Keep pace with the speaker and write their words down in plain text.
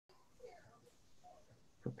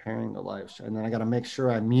Preparing the live show. And then I got to make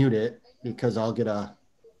sure I mute it because I'll get a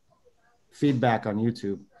feedback on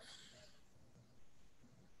YouTube.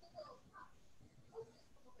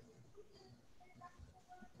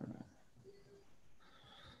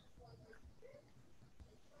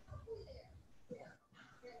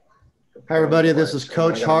 Hi, everybody. This is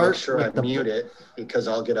Coach Hart. Make sure I mute it because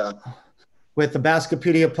I'll get a with the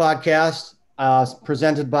Baskipedia Podcast,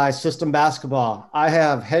 presented by System Basketball. I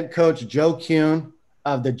have head coach Joe Kuhn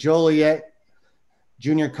of the Joliet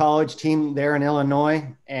Junior College team there in Illinois,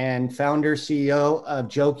 and founder CEO of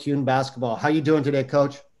Joe Kuhn Basketball. How you doing today,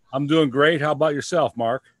 Coach? I'm doing great. How about yourself,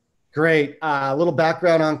 Mark? Great. A little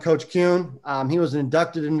background on Coach Kuhn. He was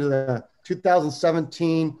inducted into the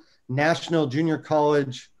 2017 National Junior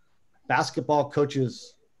College Basketball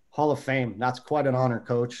Coaches Hall of Fame. That's quite an honor,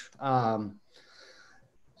 Coach.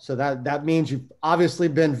 So that means you've obviously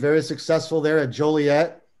been very successful there at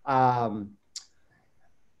Joliet.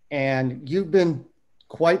 And you've been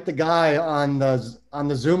quite the guy on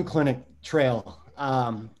the Zoom clinic trail.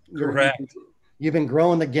 Correct. You've been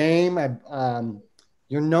growing the game.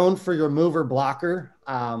 You're known for your mover blocker.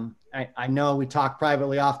 I know we talked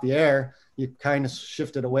privately off the air. You kind of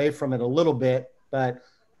shifted away from it a little bit, but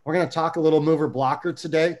we're going to talk a little mover blocker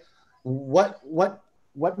today. What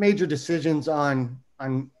made your decisions on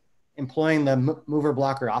employing the mover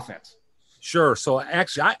blocker offense? Sure. So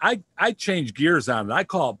actually, I changed gears on it. I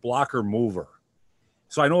call it blocker mover.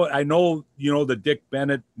 So I know the Dick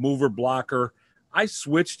Bennett mover blocker. I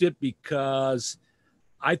switched it because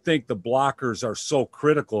I think the blockers are so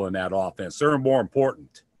critical in that offense. They're more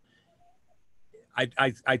important.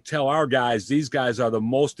 I tell our guys, these guys are the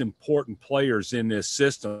most important players in this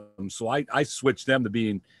system. So I switched them to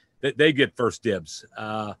being that they get first dibs.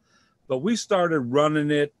 But we started running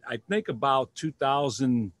it, I think about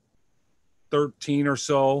 2013 or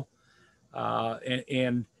so.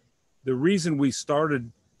 And the reason we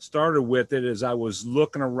started with it is I was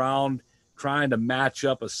looking around trying to match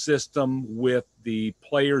up a system with the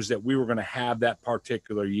players that we were going to have that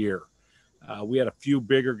particular year. We had a few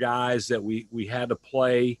bigger guys that we had to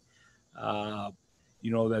play, that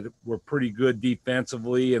were pretty good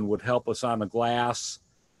defensively and would help us on the glass.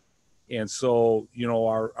 And so,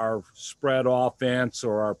 our spread offense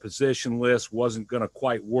or our position list wasn't going to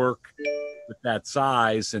quite work with that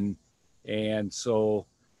size. And so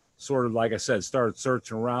sort of, like I said, started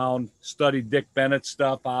searching around, studied Dick Bennett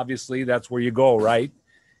stuff. Obviously that's where you go, right?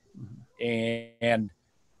 And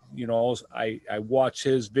I watched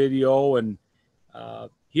his video, and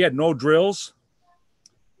he had no drills,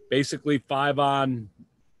 basically 5 on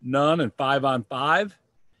none and 5 on 5.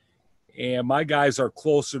 And my guys are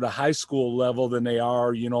closer to high school level than they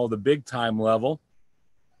are, the big time level.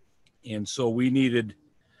 And so we needed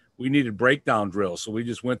breakdown drills. So we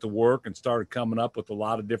just went to work and started coming up with a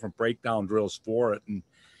lot of different breakdown drills for it.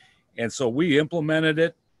 And so we implemented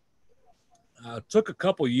it. Took a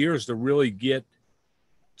couple years to really get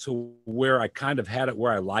to where I kind of had it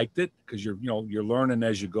where I liked it, because you're learning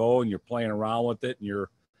as you go and you're playing around with it and you're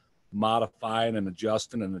modifying and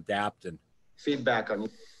adjusting and adapting. feedback on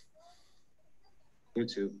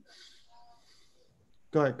YouTube.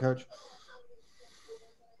 Go ahead, Coach.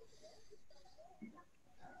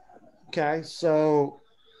 Okay, so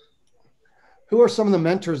who are some of the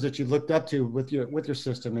mentors that you looked up to with your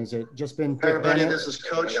system? Is it just been Hey everybody, this is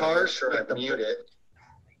Coach Hart. Sure, I mute it.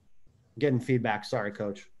 Getting feedback. Sorry,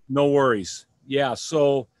 Coach. No worries. Yeah,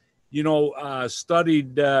 so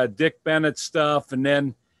studied Dick Bennett stuff, and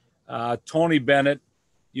then Tony Bennett.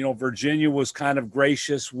 Virginia was kind of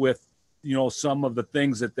gracious with some of the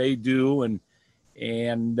things that they do, and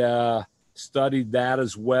studied that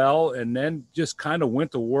as well, and then just kind of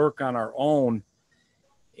went to work on our own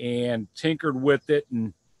and tinkered with it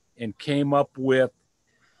and came up with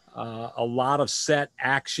a lot of set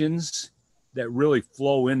actions that really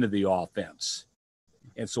flow into the offense.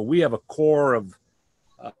 And so we have a core of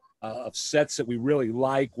sets that we really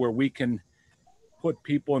like, where we can put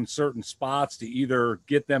people in certain spots to either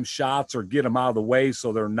get them shots or get them out of the way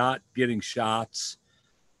so they're not getting shots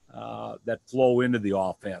that flow into the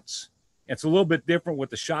offense. It's a little bit different with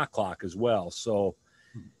the shot clock as well. So,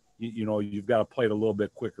 you've got to play at a little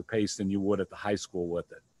bit quicker pace than you would at the high school with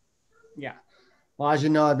it. Yeah. Well, as you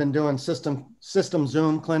know, I've been doing system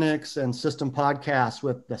Zoom clinics and system podcasts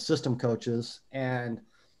with the system coaches, and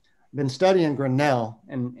been studying Grinnell,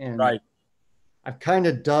 and right. I've kind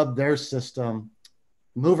of dubbed their system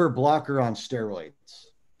mover blocker on steroids,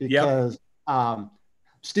 because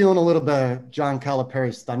stealing a little bit of John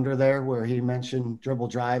Calipari's thunder there, where he mentioned dribble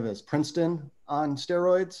drive as Princeton on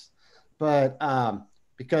steroids. But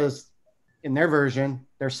because in their version,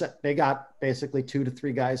 they got basically 2 to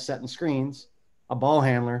 3 guys setting screens, a ball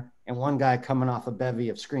handler, and one guy coming off a bevy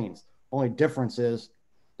of screens. Only difference is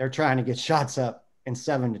they're trying to get shots up in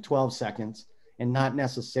 7 to 12 seconds and not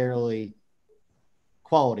necessarily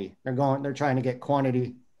quality. They're trying to get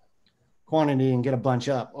quantity and get a bunch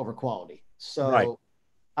up over quality. So,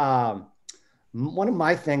 right. One of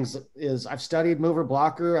my things is I've studied mover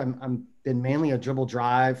blocker. I'm been mainly a dribble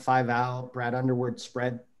drive, 5 out, Brad Underwood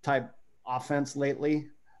spread type offense lately.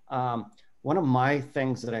 One of my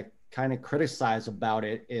things that I kind of criticize about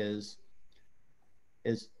it is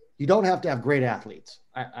you don't have to have great athletes.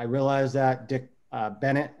 I realize that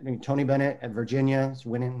Tony Bennett at Virginia is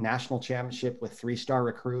winning national championship with 3-star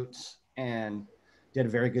recruits and did a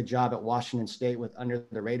very good job at Washington State with under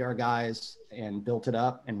the radar guys and built it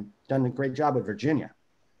up and done a great job at Virginia.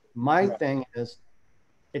 My thing is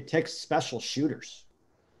it takes special shooters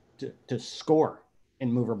to score in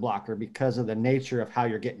mover blocker because of the nature of how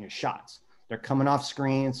you're getting your shots. They're coming off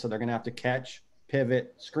screens, so they're going to have to catch,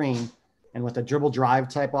 pivot, screen. And with a dribble drive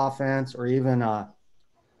type offense or even a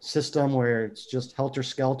system where it's just helter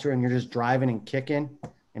skelter and you're just driving and kicking,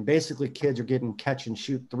 and basically kids are getting catch and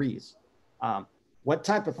shoot threes. What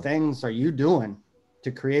type of things are you doing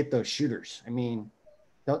to create those shooters? I mean,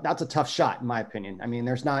 that's a tough shot in my opinion. I mean,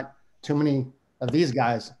 there's not too many of these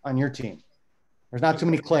guys on your team. There's not too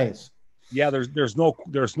many Clays. Yeah, there's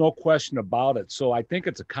no question about it. So I think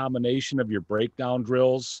it's a combination of your breakdown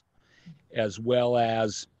drills as well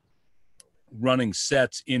as running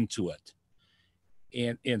sets into it.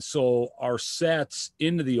 And so our sets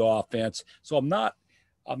into the offense. So I'm not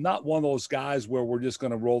one of those guys where we're just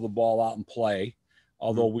going to roll the ball out and play,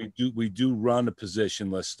 although we do run the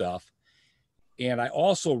positionless stuff. And I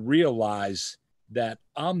also realize that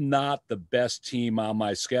I'm not the best team on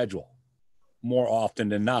my schedule more often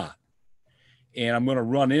than not. And I'm going to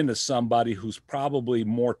run into somebody who's probably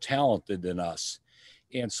more talented than us.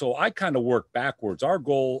 And so I kind of work backwards. Our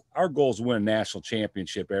goal is to win a national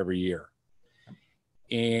championship every year.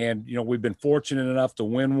 And, we've been fortunate enough to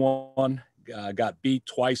win one, got beat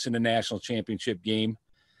twice in the national championship game.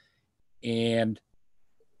 And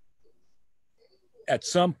at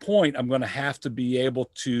some point, I'm going to have to be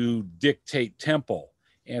able to dictate tempo.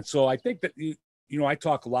 And so I think that, I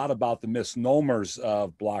talk a lot about the misnomers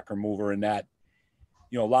of blocker mover and that,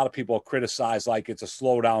 a lot of people criticize like it's a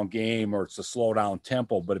slow down game or it's a slow down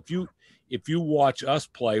tempo. But if you watch us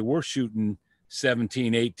play, we're shooting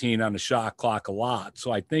 17, 18 on the shot clock a lot.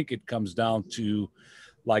 So I think it comes down to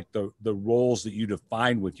like the roles that you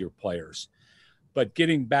define with your players. But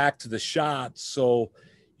getting back to the shots, so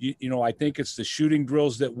I think it's the shooting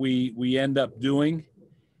drills that we end up doing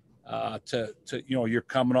to you're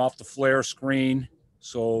coming off the flare screen.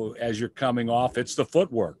 So as you're coming off, it's the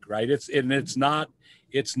footwork, right? It's not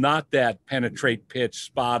that penetrate, pitch,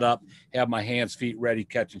 spot up, have my hands, feet ready,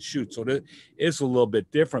 catch and shoot. So it is a little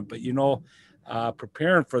bit different. But,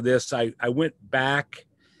 preparing for this, I went back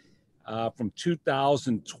from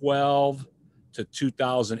 2012 to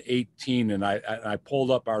 2018, and I pulled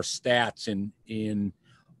up our stats in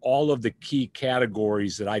all of the key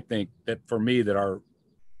categories that I think that for me that are,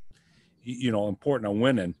 important on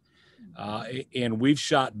winning. And we've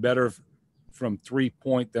shot better from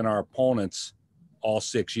 3-point than our opponents all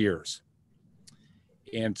 6 years.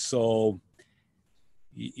 And so,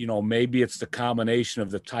 maybe it's the combination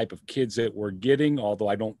of the type of kids that we're getting, although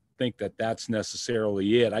I don't think that that's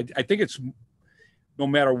necessarily it. I think it's no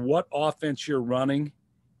matter what offense you're running,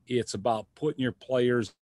 it's about putting your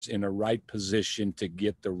players in the right position to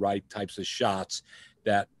get the right types of shots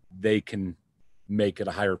that they can make at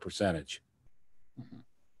a higher percentage. Do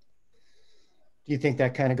you think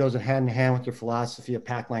that kind of goes hand in hand with your philosophy of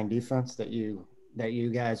Packline defense that you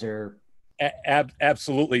guys are?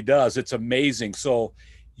 Absolutely does. It's amazing. So,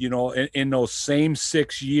 in those same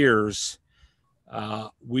 6 years,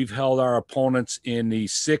 we've held our opponents in the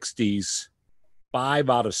 60s 5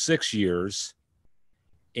 out of 6 years.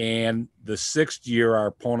 And the 6th year, our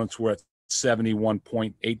opponents were at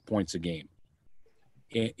 71.8 points a game.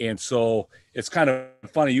 And so it's kind of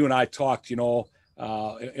funny. You and I talked, and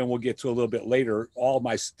we'll get to a little bit later. All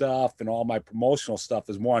my stuff and all my promotional stuff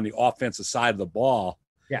is more on the offensive side of the ball.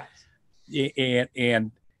 Yeah.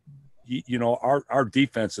 And our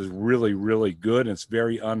defense is really, really good. And it's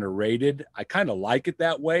very underrated. I kind of like it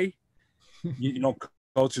that way.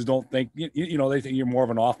 Coaches don't think, they think you're more of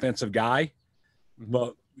an offensive guy.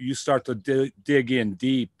 But you start to dig in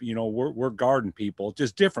deep, we're guarding people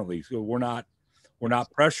just differently. So we're not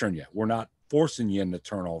pressuring you. We're not forcing you into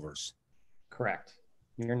turnovers. Correct.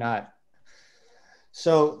 You're not.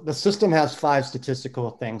 So the system has 5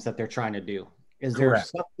 statistical things that they're trying to do. Is there Correct.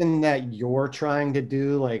 something that you're trying to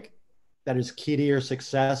do, like that is key to your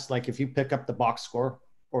success? Like if you pick up the box score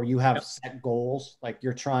or you have set goals, like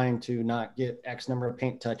you're trying to not get X number of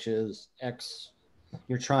paint touches,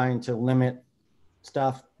 you're trying to limit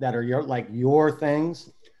stuff that are your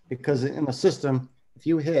things, because in the system, if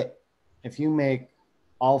you make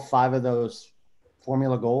all 5 of those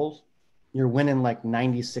formula goals, you're winning like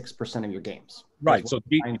 96% of your games. Right. So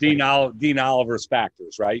Dean Oliver's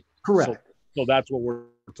factors, right? Correct. So that's what we're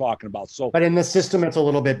talking about. So, but in the system, it's a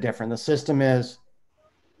little bit different. The system is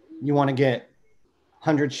you want to get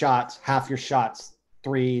 100 shots, half your shots,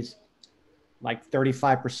 threes, like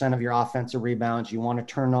 35% of your offensive rebounds. You want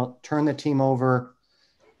to turn the team over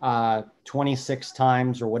 26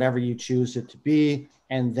 times or whatever you choose it to be,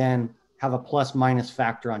 and then have a plus minus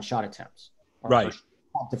factor on shot attempts. Right.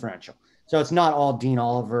 Differential. So it's not all Dean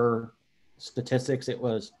Oliver statistics.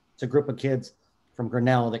 It's a group of kids from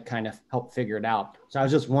Grinnell that kind of helped figure it out. So I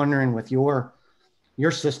was just wondering, with your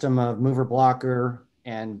system of mover blocker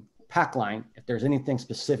and Packline, if there's anything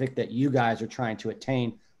specific that you guys are trying to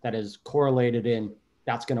attain that is correlated in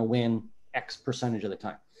that's going to win X percentage of the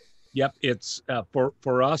time. Yep. It's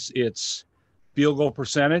for us, it's field goal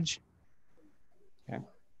percentage. Okay.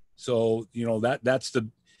 So, that's the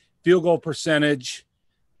field goal percentage.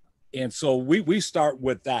 And so we start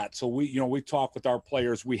with that. So we talk with our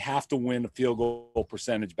players. We have to win a field goal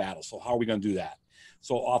percentage battle. So how are we going to do that?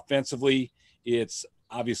 So offensively, it's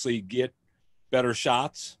obviously get better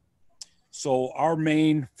shots. So our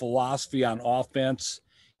main philosophy on offense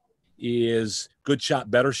is good shot,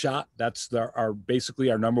 better shot. That's basically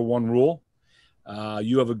our number one rule.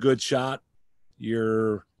 You have a good shot,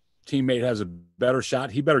 your teammate has a better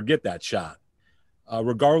shot, he better get that shot.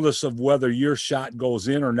 Regardless of whether your shot goes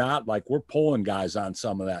in or not, like we're pulling guys on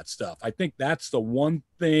some of that stuff. I think that's the one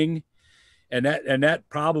thing, and that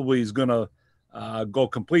probably is going to go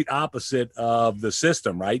complete opposite of the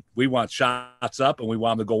system, right? We want shots up and we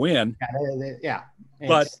want them to go in. Yeah.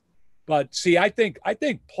 But see, I think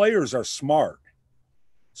players are smart.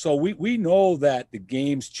 So we know that the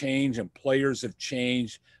games change and players have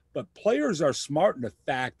changed, but players are smart in the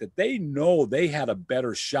fact that they know they had a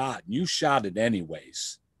better shot and you shot it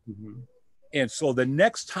anyways. Mm-hmm. And so the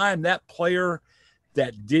next time that player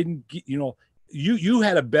that didn't get, you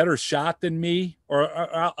had a better shot than me, or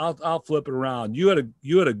I'll flip it around. You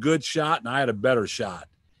had a good shot and I had a better shot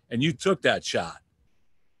and you took that shot.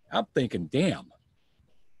 I'm thinking, damn,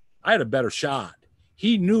 I had a better shot.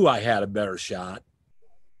 He knew I had a better shot.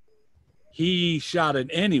 He shot it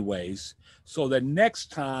anyways. So the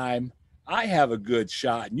next time I have a good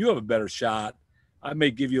shot and you have a better shot, I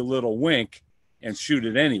may give you a little wink and shoot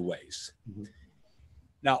it anyways. Mm-hmm.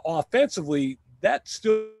 Now, offensively, that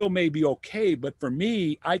still may be okay. But for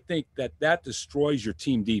me, I think that destroys your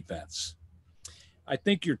team defense. I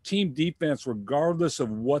think your team defense, regardless of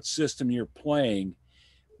what system you're playing,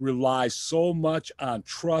 relies so much on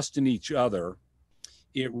trust in each other.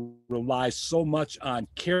 It relies so much on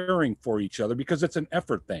caring for each other because it's an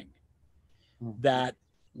effort thing. That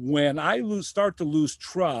when I start to lose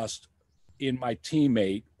trust in my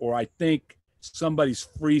teammate, or I think somebody's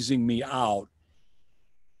freezing me out,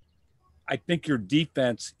 I think your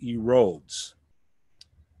defense erodes.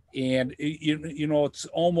 And it's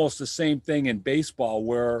almost the same thing in baseball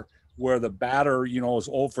where the batter, is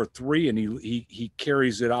 0 for 3 and he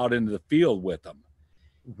carries it out into the field with them.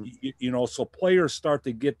 Mm-hmm. So players start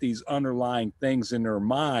to get these underlying things in their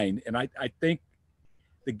mind. And I think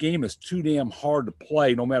the game is too damn hard to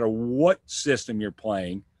play, no matter what system you're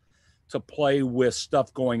playing, to play with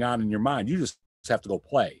stuff going on in your mind. You just have to go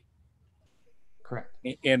play. Correct.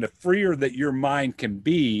 And the freer that your mind can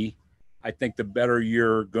be, I think the better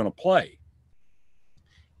you're going to play.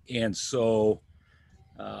 And so,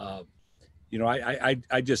 I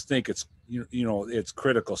just think it's, it's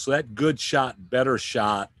critical. So that good shot, better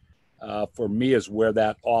shot, for me is where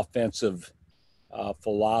that offensive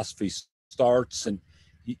philosophy starts. And,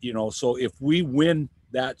 so if we win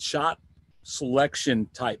that shot selection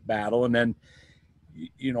type battle, and then,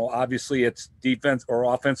 obviously it's defense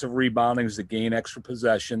or offensive rebounding is to gain extra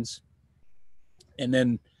possessions. And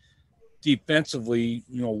then defensively,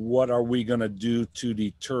 what are we going to do to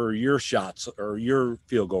deter your shots or your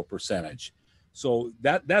field goal percentage? So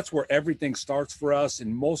that's where everything starts for us.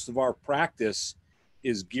 And most of our practice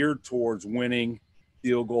is geared towards winning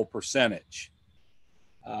field goal percentage.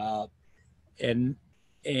 And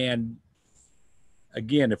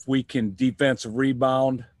again, if we can defensive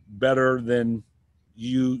rebound better than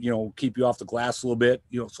keep you off the glass a little bit,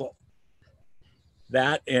 so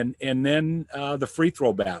that, and then the free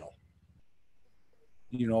throw battle,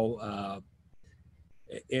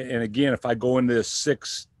 And again, if I go into this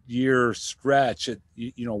 6-year stretch,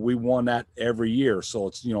 we won that every year. So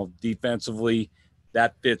it's, defensively,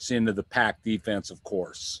 that fits into the pack defense, of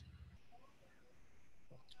course.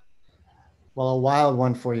 Well, a wild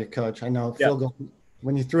one for you, Coach. I know Yeah. field goal.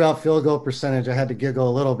 When you threw out field goal percentage, I had to giggle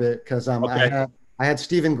a little bit because Okay. I had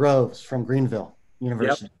Stephen Groves from Greenville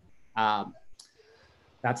University. Yep.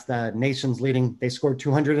 That's the nation's leading. They scored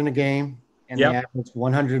 200 in a game, and Yep. they averaged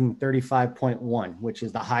 135.1, which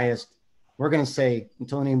is the highest. We're going to say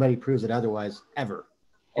until anybody proves it otherwise, ever.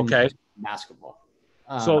 Okay. Basketball.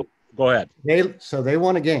 So go ahead. They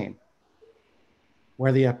won a game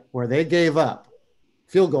where they gave up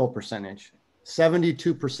field goal percentage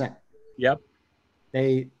 72%. Yep.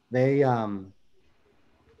 The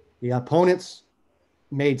opponents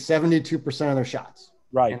made 72% of their shots.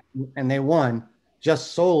 Right. And they won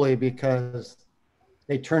just solely because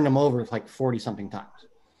they turned them over like 40 something times.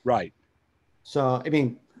 Right. So,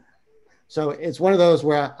 so it's one of those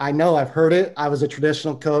where I know I've heard it. I was a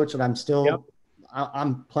traditional coach and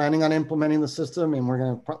I'm planning on implementing the system,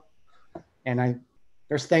 and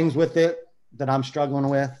there's things with it that I'm struggling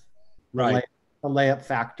with. Right. The layup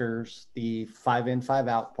factors, the 5 in, 5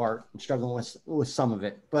 out part. I'm struggling with some of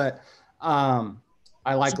it, but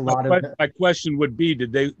I like a lot of it. My question would be,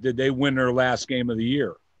 did they win their last game of the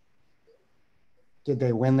year? Did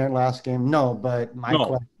they win their last game? No, but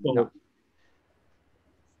question. No.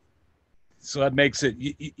 So that makes it,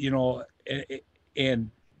 and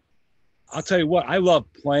I'll tell you what, I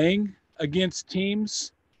love playing against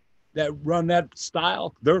teams that run that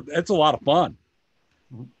style. It's a lot of fun.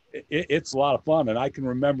 It's a lot of fun. And I can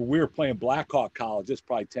remember we were playing Blackhawk College, it's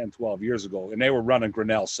probably 10, 12 years ago, and they were running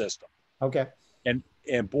Grinnell System. Okay. And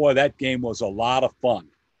boy, that game was a lot of fun.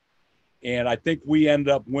 And I think we ended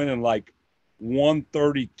up winning like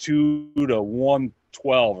 132 to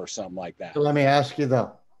 112 or something like that. So let me ask you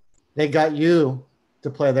though, they got you to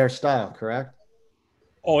play their style, correct?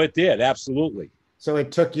 Oh, it did. Absolutely. So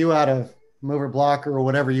it took you out of mover blocker or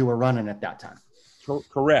whatever you were running at that time.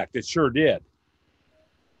 Correct. It sure did.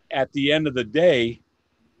 At the end of the day,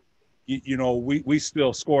 we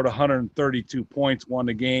still scored 132 points, won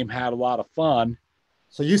the game, had a lot of fun.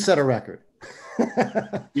 So you set a record.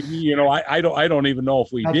 I don't even know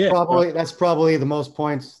if we did. That's probably the most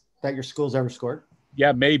points that your school's ever scored.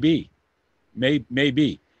 Yeah, maybe.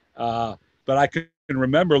 But I can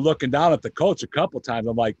remember looking down at the coach a couple of times.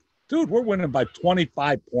 I'm like, dude, we're winning by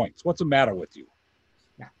 25 points. What's the matter with you?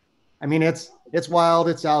 Yeah. It's wild.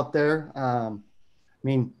 It's out there.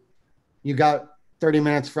 You got 30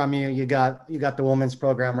 minutes from you. You got the women's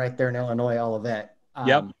program right there in Illinois, Olivet.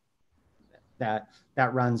 Yep.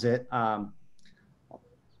 That runs it.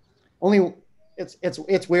 Only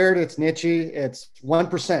it's weird. It's nichey. It's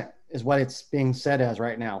 1% is what it's being said as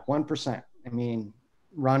right now. 1%.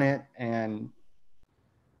 Run it. And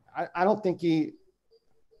I don't think he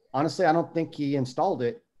installed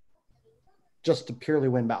it just to purely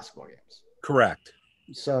win basketball games. Correct.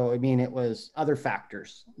 So, it was other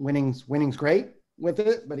factors. Winning's great with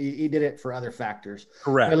it, but he did it for other factors.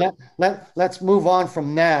 Correct. Let's move on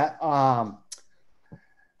from that.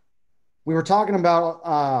 We were talking about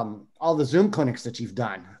all the Zoom clinics that you've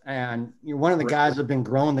done, and you're one of the guys that have been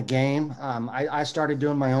growing the game. I started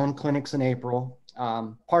doing my own clinics in April.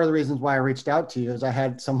 Part of the reasons why I reached out to you is I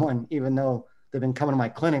had someone, even though they've been coming to my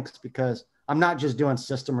clinics, because I'm not just doing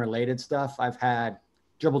system related stuff. I've had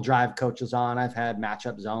dribble drive coaches on, I've had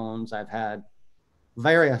matchup zones, I've had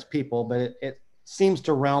various people, but it seems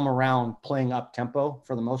to realm around playing up tempo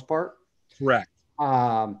for the most part. Correct.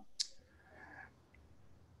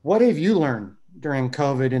 What have you learned during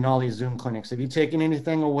COVID in all these Zoom clinics? Have you taken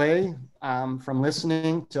anything away from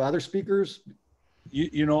listening to other speakers?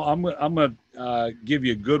 I'm gonna give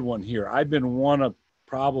you a good one here. I've been one of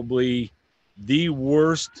probably the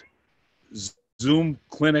worst Zoom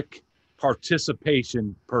clinic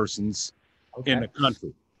participation persons in the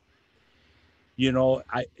country.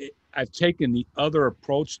 I've taken the other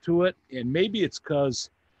approach to it, and maybe it's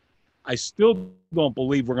because I still don't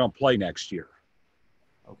believe we're going to play next year.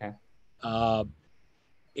 Okay.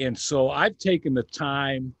 And so I've taken the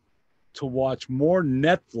time to watch more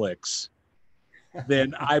Netflix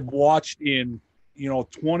than I've watched in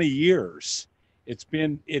 20 years.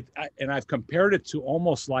 And I've compared it to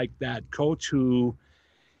almost like that coach who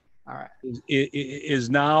is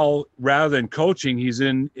now, rather than coaching, he's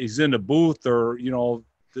in the booth or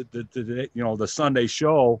the Sunday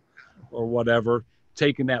show or whatever,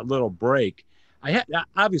 taking that little break.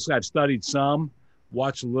 Obviously I've studied some,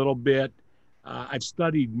 watched a little bit. I've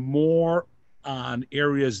studied more on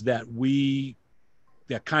areas that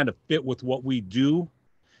kind of fit with what we do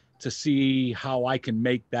to see how I can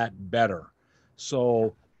make that better.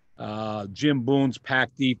 So Jim Boone's pack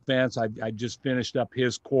defense, I just finished up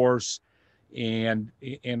his course, and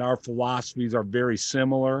our philosophies are very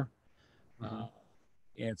similar.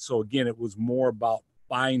 And so again, it was more about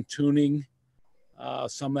fine tuning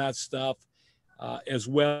some of that stuff, as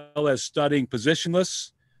well as studying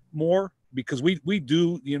positionless more, because we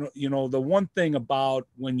do, the one thing about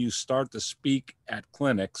when you start to speak at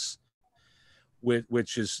clinics,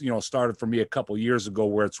 which is, started for me a couple of years ago,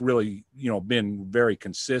 where it's really, been very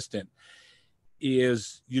consistent,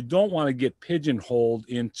 is you don't want to get pigeonholed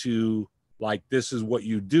into like, this is what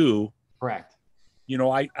you do. Correct.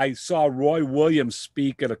 I saw Roy Williams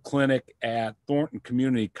speak at a clinic at Thornton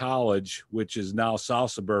Community College, which is now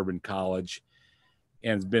South Suburban College,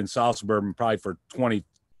 and has been South Suburban probably for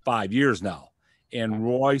 25 years now. And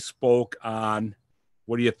Roy spoke on,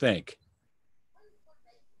 what do you think?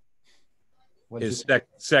 His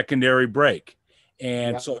secondary break.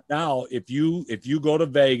 And so now if you go to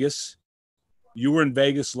Vegas, you were in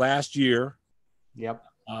Vegas last year. Yep.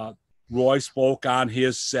 Roy spoke on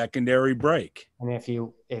his secondary break. And if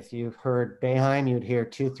you heard Boeheim, you'd hear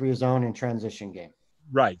 2-3 zone and transition game.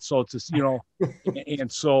 Right. So it's just,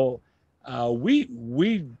 and so we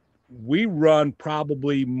run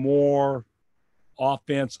probably more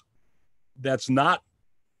offense that's not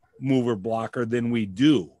mover blocker than we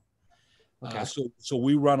do. Okay. So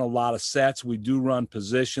we run a lot of sets. We do run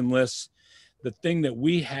positionless. The thing that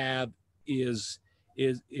we have is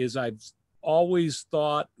I've always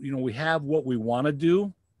thought, we have what we want to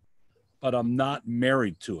do, but I'm not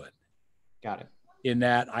married to it. Got it. In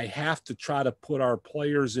that I have to try to put our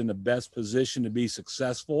players in the best position to be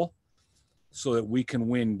successful so that we can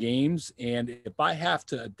win games. And if I have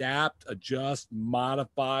to adapt, adjust,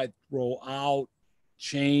 modify, throw out,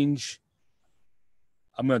 change,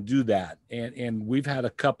 I'm going to do that. And we've had a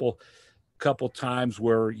couple times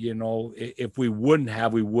where, if we wouldn't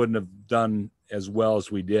have done as well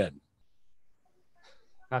as we did.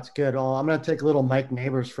 That's good. Well, I'm going to take a little Mike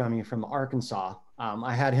Neighbors from you from Arkansas.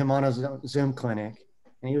 I had him on a Zoom clinic,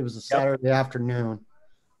 and he was a Saturday afternoon,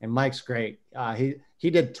 and Mike's great. He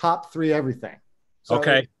did top 3 everything. So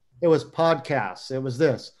okay. It was podcasts. It was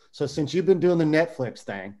this. So since you've been doing the Netflix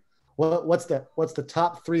thing, what's the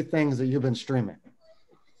top 3 things that you've been streaming?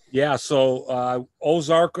 Yeah. So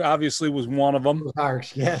Ozark obviously was one of them.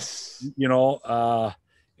 Ozark, yes.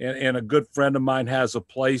 And a good friend of mine has a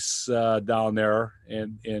place down there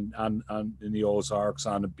in the Ozarks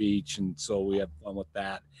on the beach, and so we have fun with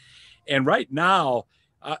that. And right now,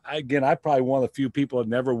 I'm probably one of the few people that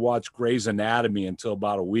never watched Grey's Anatomy until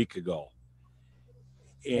about a week ago.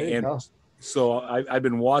 And so I've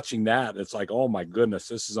been watching that. It's like, oh my goodness,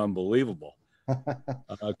 this is unbelievable.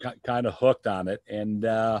 Kind of hooked on it. And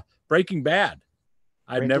Breaking Bad.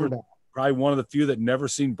 Probably one of the few that never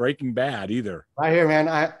seen Breaking Bad either. Right here,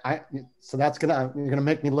 man. So you're gonna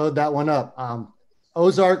make me load that one up.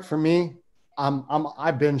 Ozark for me,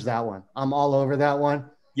 I binge that one. I'm all over that one.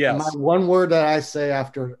 Yes. My one word that I say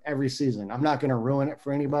after every season, I'm not gonna ruin it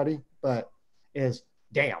for anybody, but is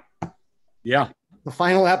damn. Yeah. The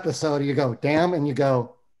final episode, you go damn, and you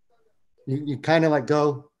go, you kind of like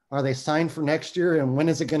go, are they signed for next year, and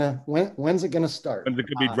when's it gonna start? When's it gonna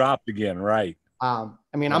be dropped again? Right. I'm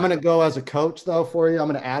going to go as a coach though for you. I'm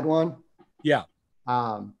going to add one. Yeah.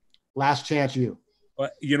 Last Chance U.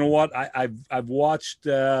 But you know what? I've watched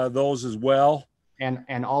those as well.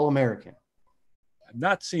 And All American. I've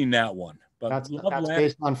not seen that one, but that's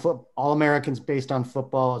based on All Americans based on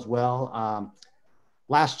football as well.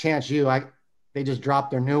 Last Chance U. They just dropped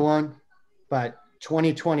their new one, but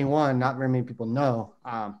 2021. Not very many people know.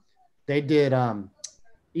 They did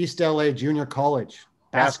East LA Junior College.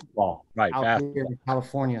 Basketball right out here in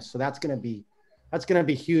California. So that's going to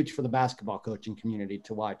be huge for the basketball coaching community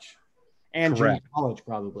to watch, and junior college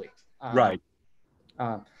probably. Right.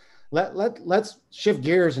 Let's shift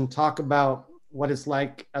gears and talk about what it's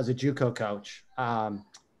like as a JUCO coach.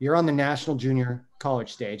 You're on the national junior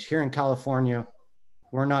college stage here in California.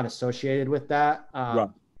 We're not associated with that. Right.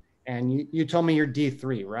 And you told me you're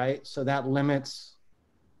D3, right? So that limits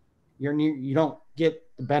you don't get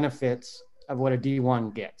the benefits of what a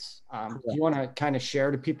D1 gets. Do you want to kind of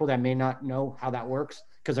share to people that may not know how that works?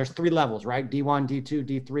 Because there's 3 levels, right? D1, D2,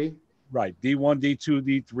 D3. Right. D1, D2,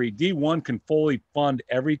 D3. D1 can fully fund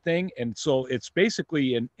everything. And so it's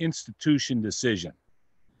basically an institution decision.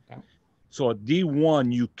 Okay. So at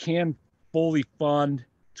D1, you can fully fund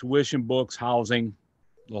tuition, books, housing,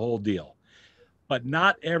 the whole deal. But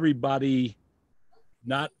not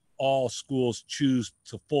all schools choose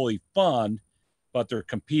to fully fund, but they're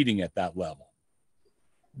competing at that level.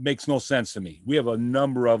 makes no sense to me. We have a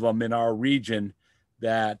number of them in our region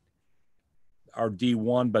that are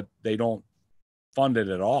D1, but they don't fund it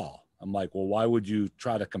at all. I'm like, well, why would you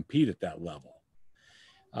try to compete at that level?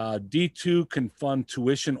 D2 can fund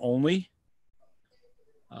tuition only.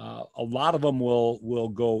 A lot of them will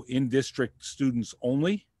go in-district students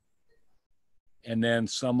only. And then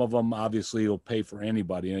some of them obviously will pay for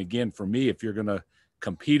anybody. And again, for me, if you're going to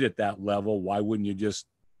compete at that level, why wouldn't you just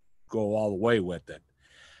go all the way with it?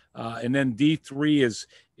 And then D3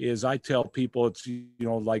 is I tell people it's,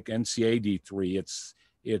 like NCAA D3.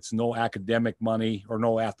 It's no academic money or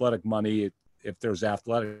no athletic money. If there's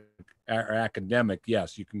athletic or academic,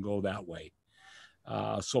 yes, you can go that way.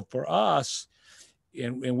 So for us,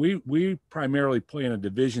 and we primarily play in a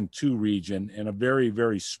Division II region and a very,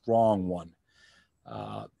 very strong one.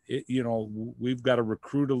 We've got to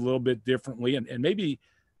recruit a little bit differently, and maybe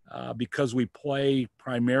because we play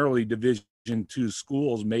primarily Division II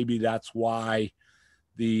schools, maybe that's why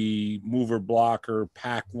the mover blocker,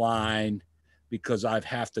 Packline, because I'd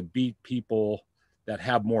have to beat people that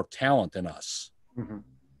have more talent than us. Mm-hmm.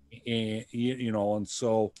 And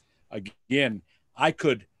so again, I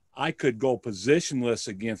could go positionless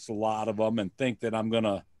against a lot of them and think that I'm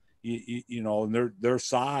gonna, and their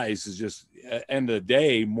size is just, at the end of the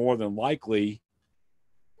day, more than likely,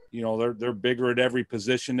 they're bigger at every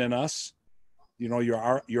position than us.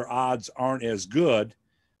 Your odds aren't as good.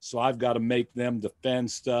 So I've got to make them defend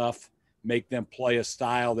stuff, make them play a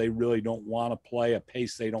style they really don't want to play, a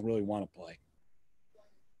pace they don't really want to play.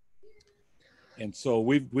 And so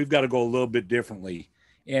we've got to go a little bit differently.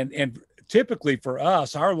 And typically for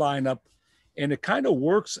us, our lineup, and it kind of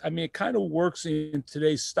works. I mean, it kind of works in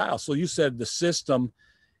today's style. So you said the system,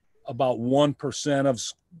 about 1% of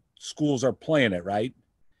schools are playing it, right?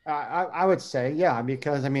 I would say, yeah,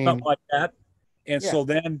 because I mean, something like that. And so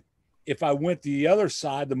then if I went to the other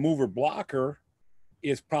side, the mover blocker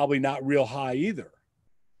is probably not real high either.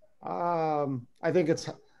 I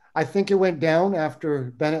think it went down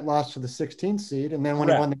after Bennett lost to the 16th seed. And then when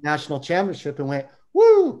he won the national championship, it went,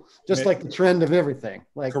 woo, just like the trend of everything.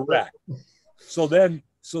 Like, correct. So then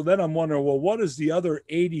I'm wondering, well, what is the other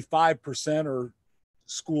 85% or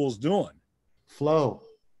schools doing? Flow.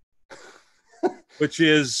 Which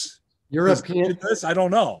is European. I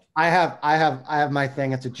don't know. I have my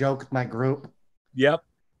thing. It's a joke with my group. Yep.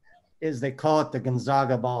 Is they call it the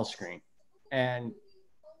Gonzaga ball screen. And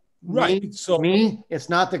right. It's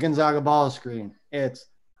not the Gonzaga ball screen. It's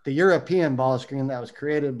the European ball screen that was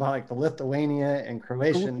created by like the Lithuania and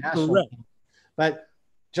Croatian national team. But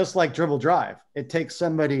just like dribble drive, it takes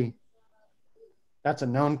somebody that's a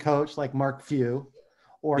known coach like Mark Few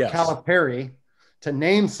or Calipari to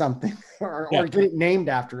name something or get it named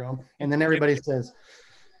after him. And then everybody says,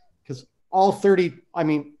 because all 30, I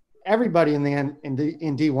mean, everybody in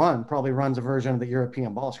D1 probably runs a version of the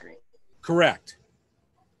European ball screen. Correct.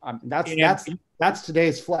 That's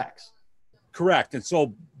today's flex. Correct. And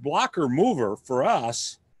so blocker mover for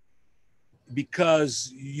us,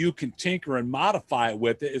 because you can tinker and modify it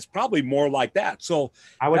with it, it's probably more like that. So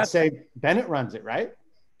I would say Bennett runs it, right?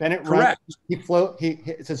 Bennett correct.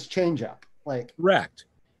 It's his change up. Like correct.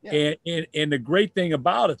 Yeah. And the great thing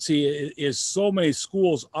about it, is so many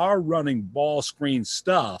schools are running ball screen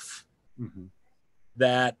stuff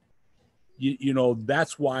that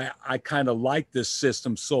that's why I kind of like this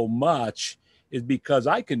system so much, is because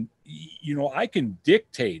I can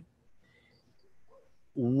dictate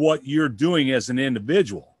what you're doing as an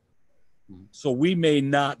individual. So we may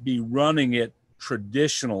not be running it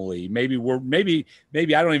traditionally. Maybe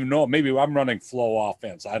I don't even know. Maybe I'm running flow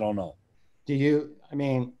offense. I don't know. Let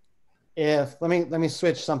me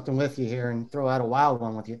switch something with you here and throw out a wild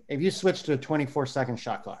one with you. If you switch to a 24-second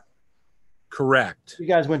shot clock. Correct. You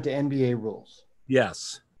guys went to NBA rules.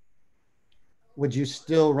 Yes. Would you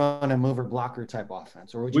still run a mover blocker type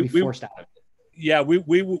offense, or would you be forced out of it? Yeah, we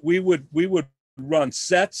would run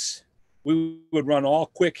sets. We would run all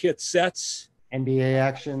quick hit sets. NBA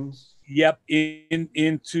actions. Yep.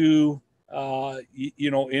 Into in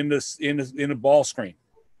the ball screen.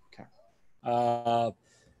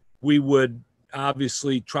 We would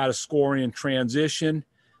obviously try to score in transition.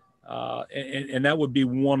 And that would be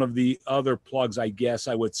one of the other plugs, I guess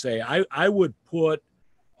I would say. I would put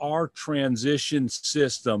our transition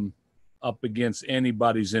system up against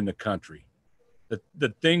anybody's in the country.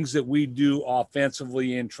 The things that we do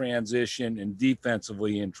offensively in transition and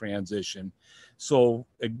defensively in transition. So,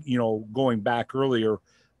 going back earlier,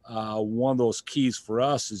 one of those keys for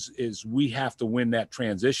us is we have to win that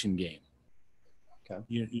transition game. Okay.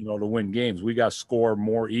 To win games, we got to score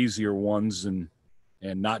more easier ones and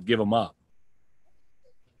not give them up.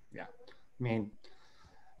 Yeah. I mean,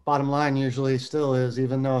 bottom line usually still is,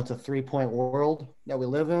 even though it's a 3-point world that we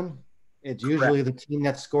live in, it's usually the team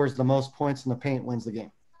that scores the most points in the paint wins the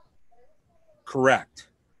game. Correct.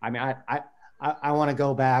 I mean, I want to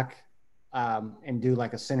go back and do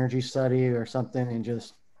like a synergy study or something and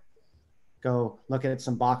just go look at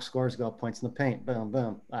some box scores, go points in the paint, boom,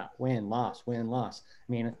 boom, win, loss, win, loss.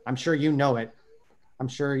 I mean, I'm sure you know it. I'm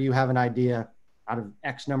sure you have an idea out of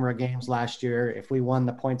X number of games last year. If we won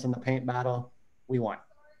the points in the paint battle, we won.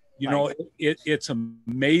 You know, it's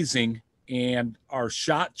amazing. And our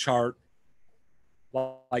shot chart,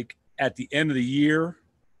 like at the end of the year,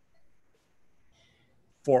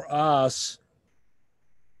 for us,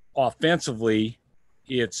 offensively,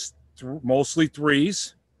 it's mostly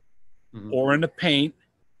threes or in the paint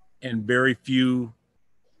and very few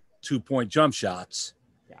 2-point jump shots.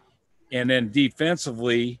 Yeah. And then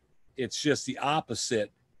defensively, it's just the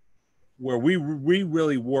opposite, where we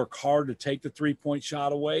really work hard to take the 3-point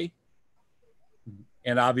shot away.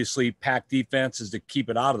 And obviously pack defense is to keep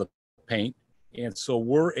it out of the paint. And so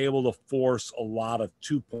we're able to force a lot of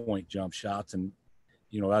 2-point jump shots. And,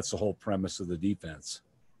 you know, that's the whole premise of the defense.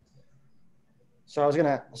 So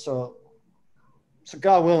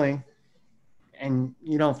God willing, and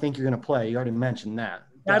you don't think you're going to play. You already mentioned that.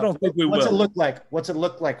 I don't think we will. What's it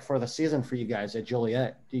look like for the season for you guys at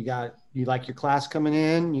Joliet? Do you like your class coming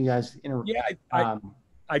in? You guys,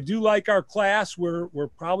 I do like our class. We're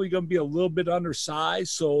probably going to be a little bit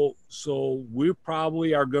undersized, so we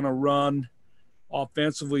probably are going to run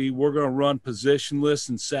offensively. We're going to run positionless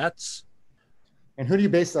and sets. And who do you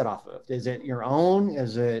base that off of? Is it your own?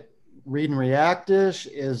 Is it read and react-ish?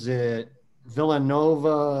 Is it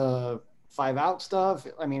Villanova 5-out stuff?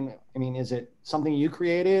 I mean, is it something you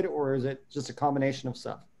created, or is it just a combination of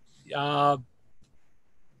stuff?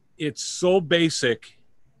 It's so basic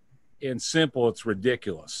and simple, it's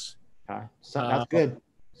ridiculous. So that's good.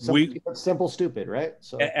 Simple, stupid, right?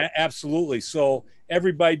 So absolutely. So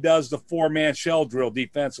everybody does the 4-man shell drill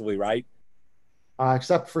defensively, right?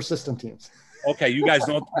 Except for system teams. Okay, you guys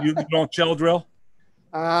don't shell drill?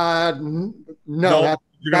 No.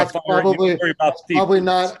 That's probably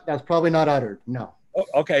not uttered. No.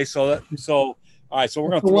 Okay, so all right, so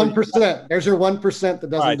we're going to 1%. There's your 1% that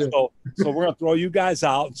doesn't do it. So we're going to throw you guys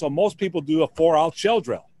out. So most people do a 4-out shell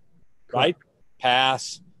drill, right?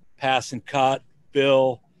 Pass and cut,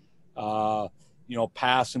 fill,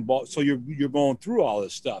 pass and ball. So you're going through all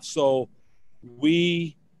this stuff. So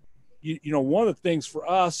one of the things for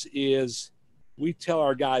us is we tell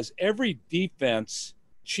our guys every defense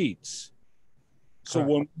cheats.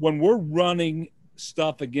 So when we're running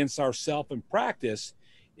stuff against ourselves in practice,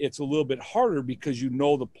 it's a little bit harder because you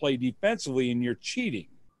know the play defensively and you're cheating.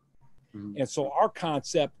 Mm-hmm. And so our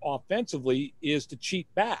concept offensively is to cheat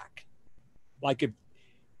back. Like if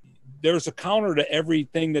there's a counter to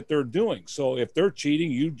everything that they're doing. So if they're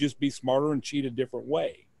cheating, you just be smarter and cheat a different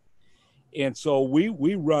way. And so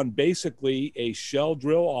we run basically a shell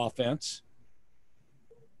drill offense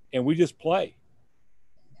and we just play.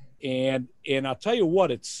 And I'll tell you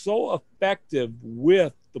what, it's so effective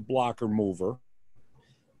with the blocker mover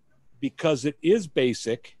because it is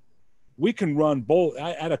basic. We can run both.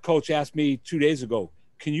 I had a coach ask me 2 days ago,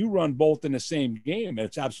 can you run both in the same game? And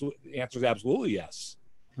the answer is absolutely yes.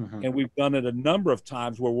 Mm-hmm. And we've done it a number of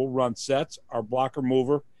times where we'll run sets, our blocker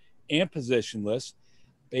mover and positionless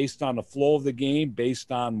based on the flow of the game,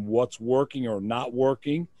 based on what's working or not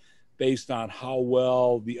working, based on how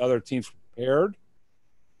well the other team's prepared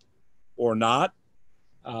or not.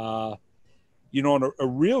 And a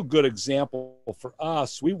real good example for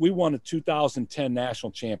us, we won a 2010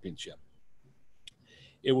 national championship.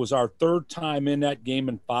 It was our third time in that game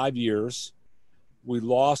in 5 years. We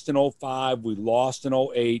lost in 05, we lost in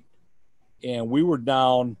 08, and we were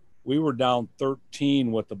down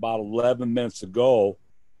 13 with about 11 minutes to go.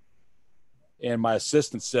 And my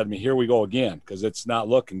assistant said to me, here we go again, because it's not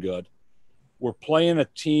looking good. We're playing a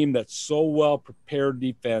team that's so well prepared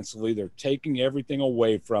defensively. They're taking everything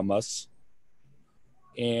away from us.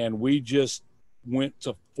 And we just went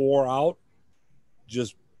to 4-out,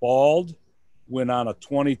 just balled, went on a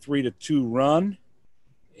 23-2 run.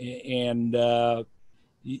 And, so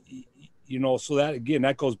that, again,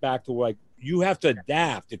 that goes back to like, you have to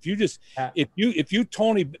adapt. If you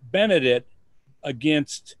Tony Bennett it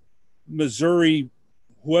against Missouri,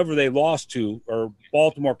 whoever they lost to, or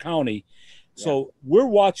Baltimore County. Yeah. So we're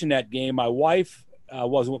watching that game. My wife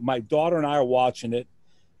my daughter and I are watching it.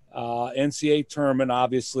 NCAA tournament,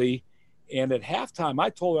 obviously. And at halftime, I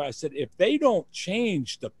told her, I said, if they don't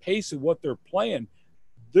change the pace of what they're playing,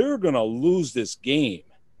 they're going to lose this game.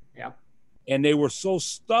 Yeah. And they were so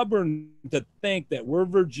stubborn to think that we're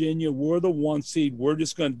Virginia, we're the 1 seed, we're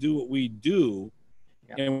just going to do what we do,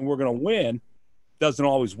 and we're going to win. Doesn't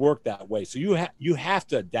always work that way. So you have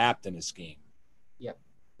to adapt in this game. Yep.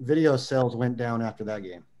 Video sales went down after that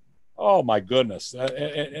game. Oh my goodness.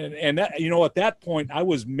 And that, at that point I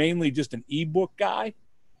was mainly just an ebook guy.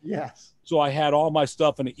 Yes. So I had all my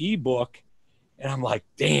stuff in an ebook, and I'm like,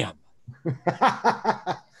 damn,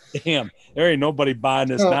 there ain't nobody buying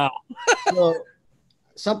this now. So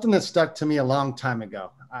something that stuck to me a long time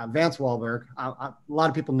ago, Vance Wahlberg. A lot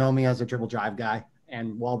of people know me as a dribble drive guy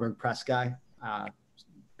and Wahlberg press guy.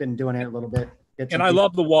 Been doing it a little bit. And I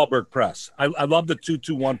love the Wahlberg press. I love the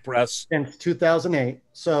 2-2-1 press. Since 2008.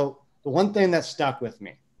 So the one thing that stuck with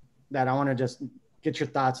me that I want to just get your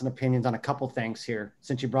thoughts and opinions on a couple things here,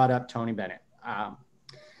 since you brought up Tony Bennett,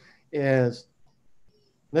 is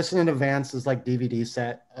listening to Vance's DVD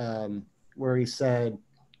set where he said,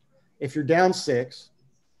 if you're down 6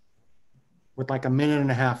 with a minute and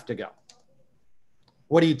a half to go,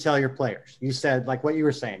 what do you tell your players? You said, what you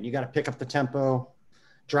were saying, you got to pick up the tempo,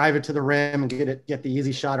 drive it to the rim and get the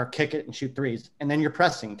easy shot, or kick it and shoot threes. And then you're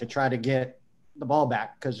pressing to try to get the ball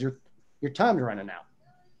back because your time's running out.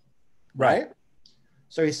 Right?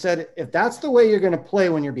 So he said, if that's the way you're going to play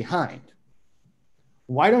when you're behind,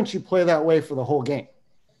 why don't you play that way for the whole game?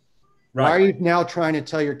 Right. Why are you now trying to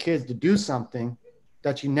tell your kids to do something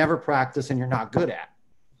that you never practice and you're not good at?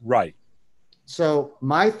 Right. So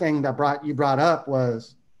my thing that you brought up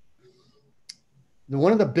was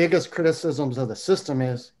one of the biggest criticisms of the system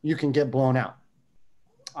is you can get blown out.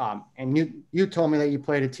 And you told me that you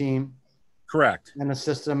played a team. Correct. In the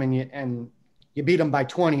system, and you beat them by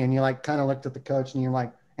 20, and you kind of looked at the coach and you're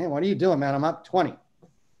like, hey, what are you doing, man? I'm up 20.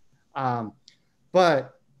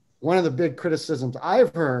 But one of the big criticisms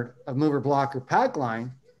I've heard of mover blocker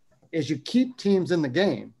Packline is you keep teams in the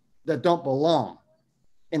game that don't belong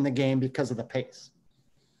in the game because of the pace.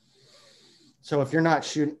 So if you're not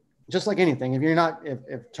shooting, just like anything,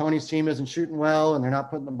 if Tony's team isn't shooting well and they're not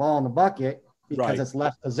putting the ball in the bucket because it's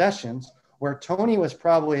less possessions, where Tony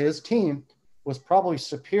his team was probably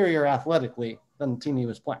superior athletically than the team he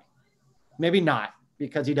was playing. Maybe not,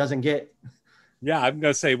 because he doesn't get. Yeah, I'm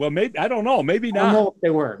going to say, well, maybe, I don't know, maybe not. I don't know if they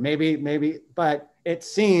were, maybe, but it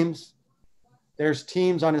seems there's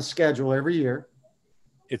teams on his schedule every year.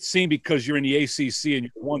 It seemed because you're in the ACC and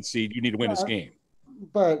you're 1 seed, you need to win this game.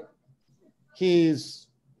 But he's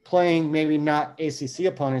playing maybe not ACC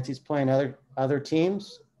opponents. He's playing other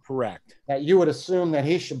teams. Correct. That you would assume that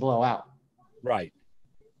he should blow out. Right.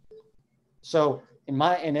 So in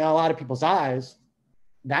a lot of people's eyes,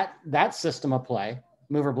 that system of play,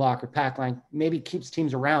 mover blocker, Packline, maybe keeps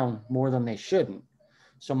teams around more than they shouldn't.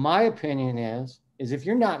 So my opinion is if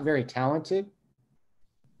you're not very talented,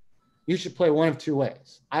 you should play one of two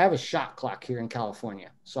ways. I have a shot clock here in California,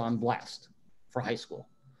 so I'm blessed for high school.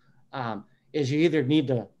 Is you either need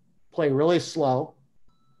to play really slow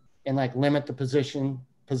and limit the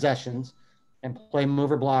possessions and play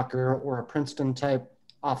mover blocker or a Princeton type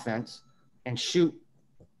offense and shoot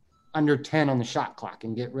under 10 on the shot clock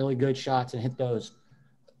and get really good shots and hit those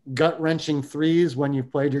gut-wrenching threes when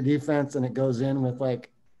you've played your defense and it goes in with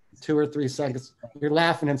 2 or 3 seconds. You're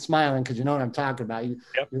laughing and smiling because you know what I'm talking about.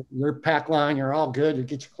 Your pack line, you're all good. You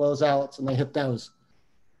get your closeouts and they hit those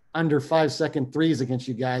under 5-second threes against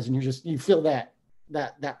you guys, and you feel that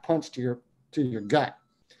punch to your gut.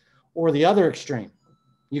 Or the other extreme,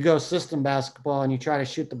 you go system basketball and you try to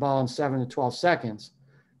shoot the ball in 7 to 12 seconds,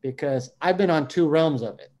 because I've been on 2 realms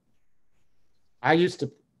of it. I used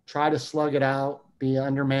to try to slug it out, be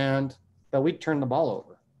undermanned, but we'd turn the ball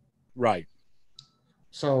over. Right.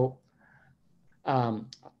 So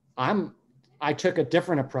I took a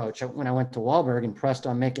different approach when I went to Wahlberg and pressed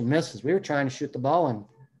on making misses. We were trying to shoot the ball in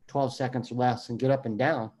 12 seconds or less and get up and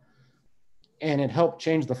down. And it helped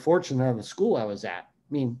change the fortune of the school I was at.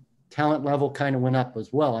 I mean, talent level kind of went up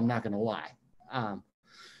as well. I'm not going to lie.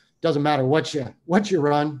 Doesn't matter what you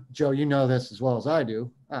run, Joe, you know this as well as I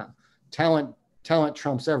do. Talent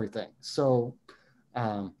trumps everything. So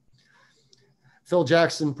Phil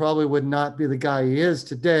Jackson probably would not be the guy he is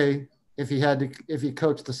today if he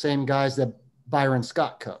coached the same guys that Byron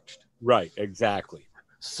Scott coached. Right, exactly.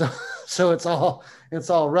 So it's all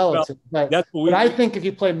relative. Well, but I think if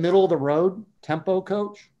you play middle of the road tempo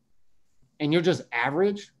coach and you're just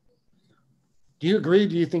average, do you agree?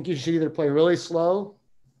 Do you think you should either play really slow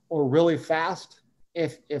or really fast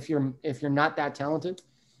if you're not that talented?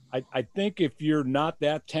 I think if you're not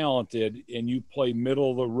that talented and you play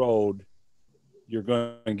middle of the road, you're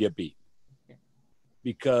going to get beat.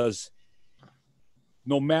 Because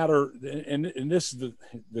no matter, and this is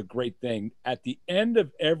the great thing, at the end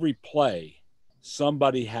of every play,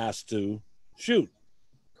 somebody has to shoot.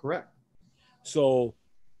 Correct. So,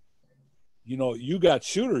 you know, you got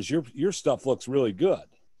shooters, your stuff looks really good.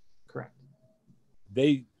 Correct.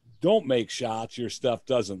 They don't make shots, your stuff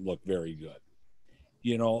doesn't look very good.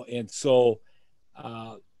 You know, and so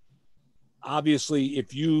obviously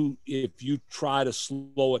if you try to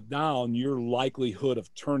slow it down, your likelihood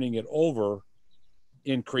of turning it over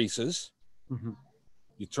increases. Mm-hmm.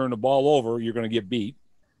 You turn the ball over, you're going to get beat.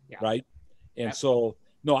 Yeah. Right. And so,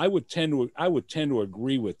 no, I would tend to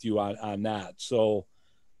agree with you on that. So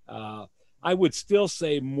I would still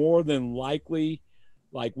say more than likely,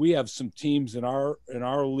 like we have some teams in our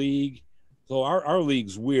league. So our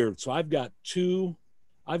league's weird. So I've got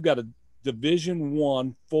a Division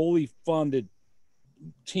I fully funded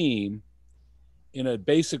team in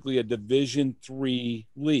basically a Division III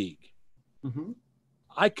league. Mm-hmm.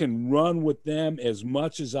 I can run with them as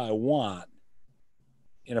much as I want.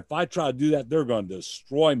 And if I try to do that, they're going to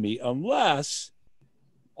destroy me unless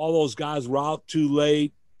all those guys were out too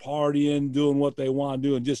late, partying, doing what they want to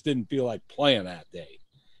do, and just didn't feel like playing that day.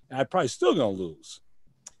 And I'm probably still going to lose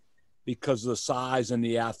because of the size and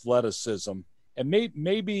the athleticism. And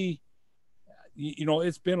maybe, you know,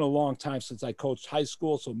 it's been a long time since I coached high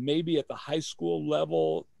school, so maybe at the high school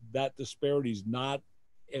level, that disparity is not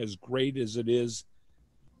as great as it is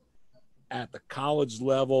at the college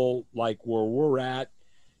level, like where we're at.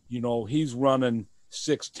 You know, he's running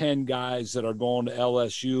 6'10" guys that are going to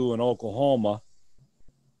LSU and Oklahoma,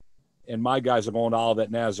 and my guys are going to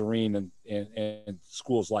Olivet Nazarene and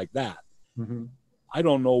schools like that. Mm-hmm. I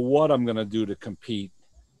don't know what I'm going to do to compete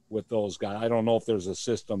with those guys. I don't know if there's a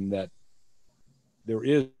system that there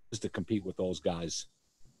is to compete with those guys,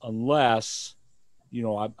 unless, you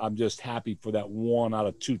know, I'm just happy for that 1 out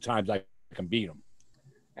of 2 times I can beat them.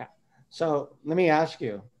 Yeah. So let me ask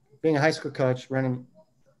you, being a high school coach, going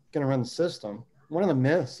to run the system, one of the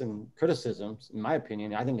myths and criticisms, in my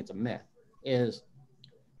opinion, I think it's a myth, is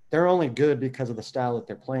they're only good because of the style that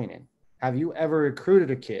they're playing in. Have you ever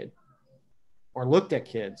recruited a kid or looked at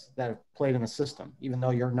kids that have played in the system, even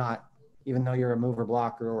though you're a mover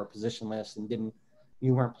blocker or a positionless and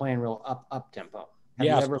you weren't playing real up tempo? Have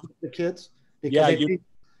you ever looked at kids? Because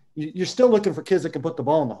you're still looking for kids that can put the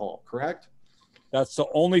ball in the hole, correct? That's the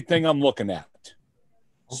only thing I'm looking at.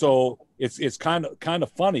 Okay. So it's kind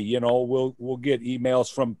of funny, you know, we'll get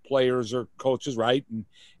emails from players or coaches, right? And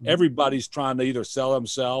everybody's trying to either sell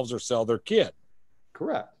themselves or sell their kid.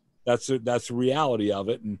 Correct. That's the reality of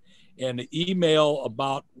it. And an email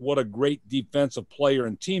about what a great defensive player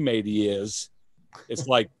and teammate he is, it's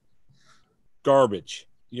like garbage,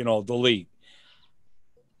 you know, delete.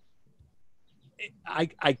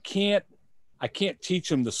 I can't teach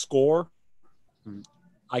them to score.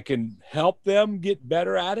 I can help them get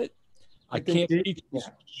better at it. I can't teach them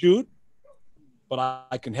to shoot, but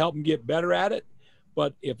I can help them get better at it.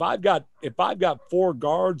 But if I've got 4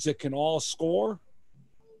 guards that can all score,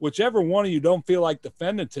 whichever one of you don't feel like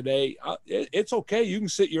defending today, it's okay. You can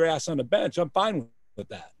sit your ass on the bench. I'm fine with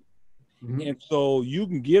that. Mm-hmm. And so you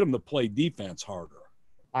can get them to play defense harder.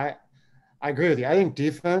 I agree with you. I think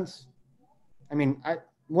defense,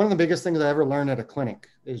 one of the biggest things I ever learned at a clinic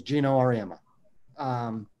is Gino Auriemma.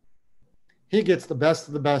 He gets the best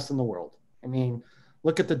of the best in the world. I mean,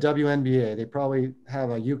 look at the WNBA. They probably have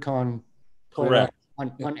a UConn player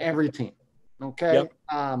on every team. Okay. Yep.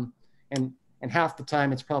 And half the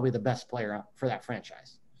time it's probably the best player for that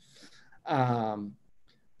franchise.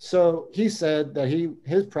 So he said that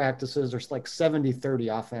his practices are like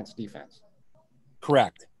 70-30 offense defense.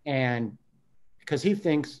 Correct. And because he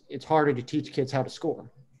thinks it's harder to teach kids how to score.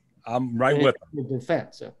 I'm right with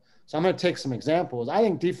defense. So I'm going to take some examples. I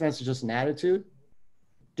think defense is just an attitude.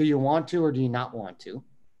 Do you want to or do you not want to?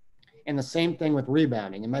 And the same thing with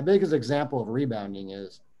rebounding. And my biggest example of rebounding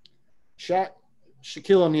is Shaquille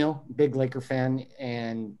O'Neal, big Laker fan,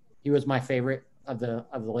 and he was my favorite of the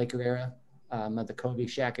Laker era, of the Kobe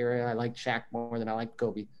Shaq era. I liked Shaq more than I liked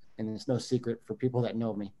Kobe, and it's no secret for people that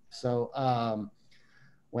know me. So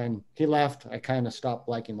when he left, I kind of stopped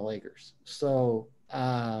liking the Lakers. So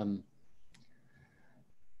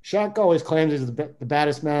Shaq always claims he's the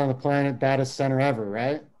baddest man on the planet, baddest center ever,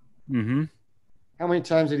 right? Mm-hmm. How many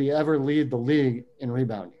times did he ever lead the league in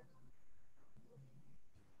rebounding?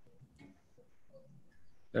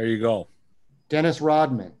 There you go. Dennis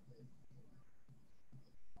Rodman.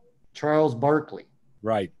 Charles Barkley.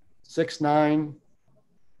 Right. 6'9",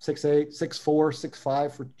 6'8", 6'4",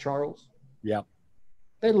 6'5" for Charles. Yep.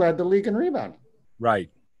 They led the league in rebounding. Right.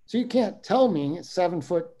 So you can't tell me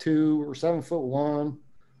 7'2" or 7'1",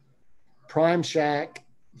 prime Shaq,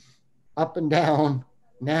 up and down,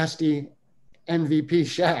 nasty MVP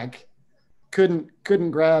Shaq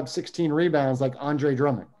couldn't grab 16 rebounds like Andre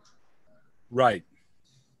Drummond. Right.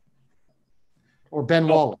 Or Ben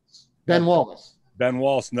Wallace. Ben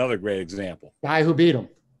Wallace, another great example. guy who beat him.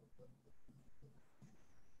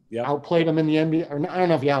 Yeah. Outplayed him in the NBA. Or I don't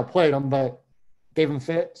know if he outplayed him, but gave him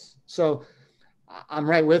fits. So I'm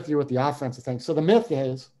right with you with the offensive thing. So the myth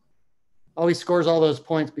is, oh, he scores all those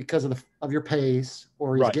points because of your pace,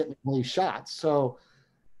 or he's getting all these shots. So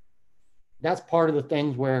that's part of the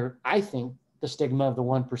things where I think the stigma of the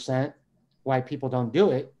 1%, why people don't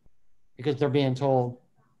do it, because they're being told,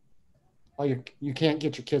 oh, you can't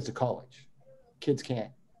get your kids to college. Kids can't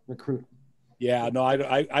recruit. Yeah, no,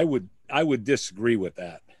 I would disagree with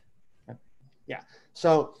that. Yeah.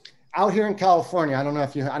 So out here in California, I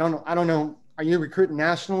don't know. Are you recruiting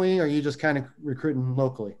nationally, or are you just kind of recruiting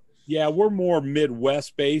locally? Yeah, we're more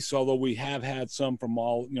Midwest based, although we have had some from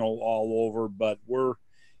all over, but we're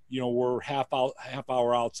half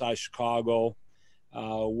hour outside Chicago.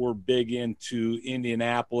 We're big into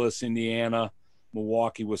Indianapolis, Indiana,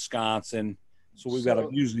 Milwaukee, Wisconsin. So we've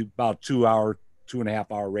got usually about 2.5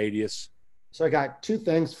 hour radius. So I got two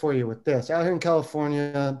things for you with this. Out here in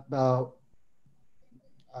California, about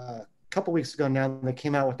a couple weeks ago now, they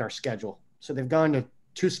came out with our schedule. So they've gone to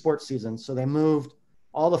 2 sports seasons. So they moved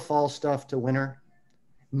all the fall stuff to winter,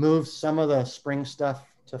 moved some of the spring stuff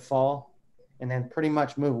to fall, and then pretty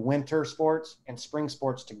much moved winter sports and spring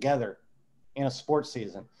sports together in a sports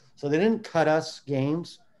season. So they didn't cut us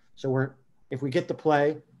games. So if we get to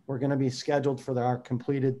play, we're going to be scheduled for our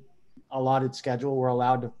completed allotted schedule. We're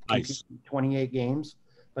allowed to compete 28 games,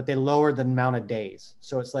 but they lowered the amount of days.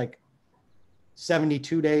 So it's like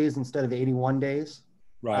 72 days instead of 81 days.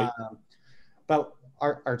 Right. But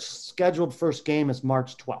our scheduled first game is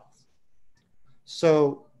March 12th.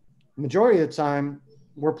 So majority of the time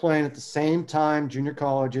we're playing at the same time junior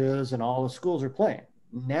colleges and all the schools are playing.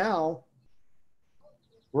 Now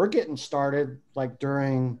we're getting started like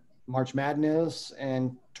during March Madness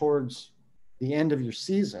and towards the end of your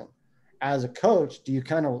season. As a coach,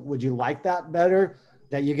 would you like that better,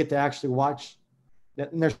 that you get to actually watch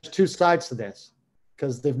that? And there's 2 sides to this,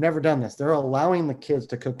 because they've never done this. They're allowing the kids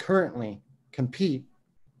to concurrently compete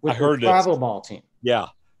with the travel ball team. Yeah,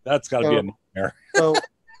 that's got to be a nightmare.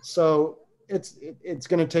 so it's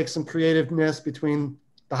going to take some creativeness between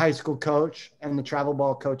the high school coach and the travel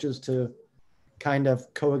ball coaches to kind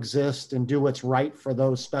of coexist and do what's right for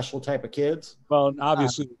those special type of kids. Well, and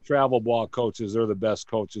obviously the travel ball coaches are the best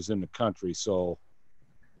coaches in the country. So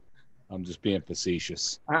I'm just being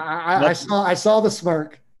facetious. I saw the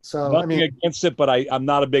smirk. So nothing against it, but I'm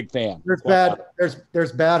not a big fan.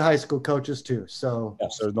 There's bad high school coaches too. So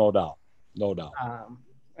yes, there's no doubt.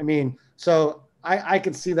 So I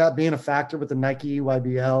can see that being a factor with the Nike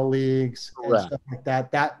YBL leagues and stuff like that.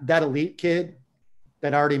 That elite kid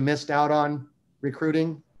that already missed out on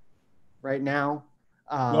recruiting right now.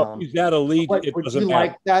 He's that elite. Would you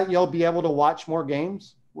like that? You'll be able to watch more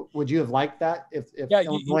games. Would you have liked that if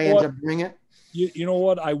Illinois ends up doing it? You know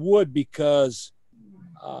what? I would, because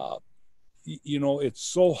it's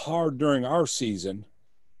so hard during our season.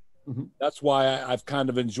 Mm-hmm. That's why I've kind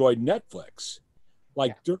of enjoyed Netflix.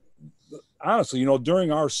 Honestly,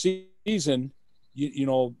 during our season,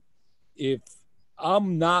 if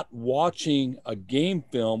I'm not watching a game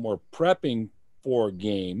film or prepping for a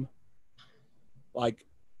game, and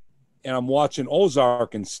I'm watching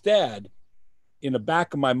Ozark instead, in the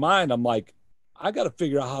back of my mind, I'm like, I got to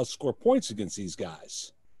figure out how to score points against these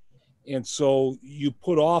guys. And so you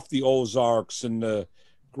put off the Ozarks and the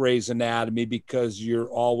Grey's Anatomy because you're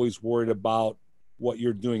always worried about what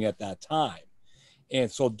you're doing at that time. And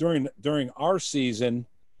so during our season,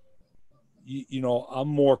 I'm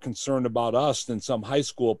more concerned about us than some high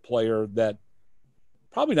school player that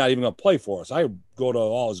probably not even going to play for us. I go to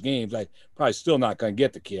all his games. I probably still not going to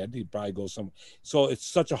get the kid. He'd probably go somewhere. So it's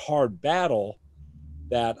such a hard battle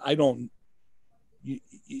that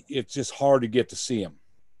it's just hard to get to see him.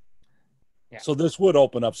 Yeah. So this would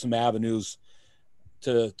open up some avenues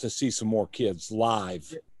to see some more kids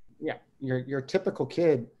live. Yeah. Your typical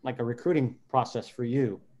kid, like a recruiting process for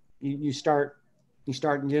you start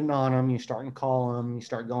getting on him, you start and call him, you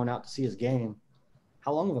start going out to see his game.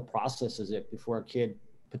 How long of a process is it before a kid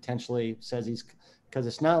potentially says because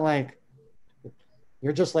it's not like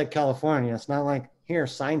you're just like California. It's not like, here,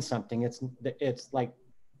 sign something. It's like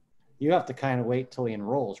you have to kind of wait till he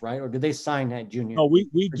enrolls, right? Or do they sign at junior? No,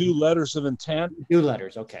 we do letters of intent. Do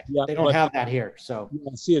letters, okay. Yeah, they don't have that here. So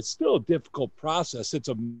see, it's still a difficult process. It's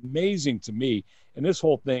amazing to me. And this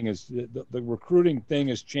whole thing is the recruiting thing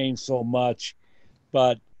has changed so much,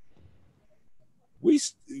 but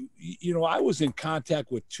I was in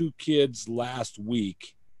contact with 2 kids last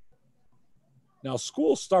week. Now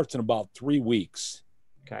school starts in about 3 weeks.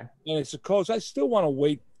 Okay. And it's a coach, I still want to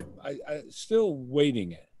wait. I still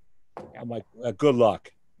waiting it. I'm like, good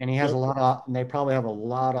luck. And he has and they probably have a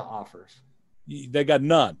lot of offers. They got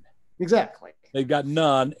none. Exactly. They got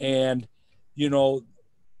none. And,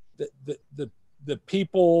 the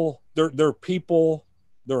people, their people,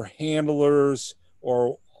 their handlers,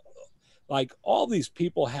 or like all these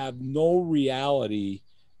people have no reality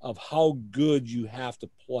of how good you have to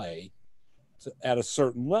play at a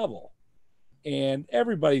certain level. And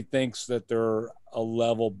everybody thinks that they're a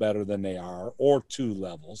level better than they are, or 2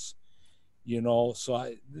 levels,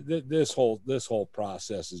 so this whole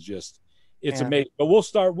process is just, it's amazing. But we'll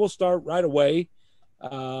start right away.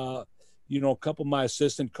 A couple of my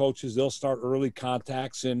assistant coaches, they'll start early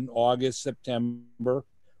contacts in August, September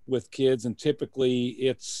with kids. And typically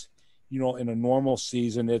it's, in a normal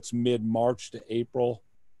season, it's mid-March to April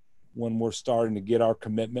when we're starting to get our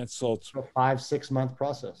commitments. So it's a 5-6 month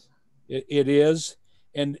process. It is.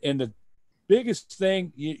 And the biggest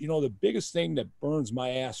thing, the biggest thing that burns my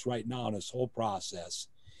ass right now in this whole process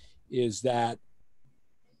is that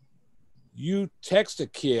you text a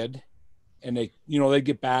kid and they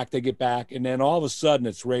get back, and then all of a sudden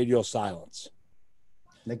it's radio silence.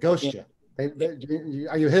 They ghost you.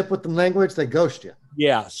 Are you hip with the language? They ghost you.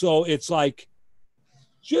 Yeah. So it's like,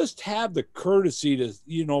 just have the courtesy to,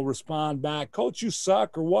 respond back, coach, you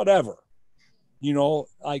suck, or whatever,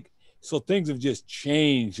 so things have just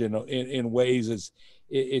changed in ways.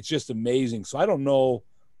 It's just amazing. So I don't know,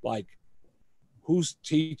 like, who's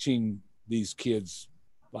teaching these kids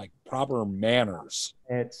like proper manners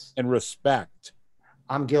and respect.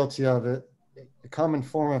 I'm guilty of it. The common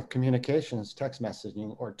form of communication is text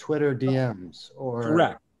messaging or Twitter DMs or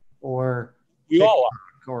correct, or we TikTok, all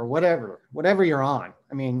or whatever you're on.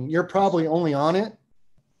 I mean, you're probably only on it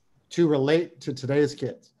to relate to today's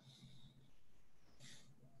kids.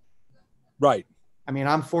 Right. I mean,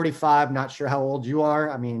 I'm 45, not sure how old you are.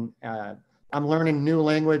 I mean, I'm learning new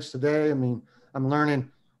language today. I mean, I'm learning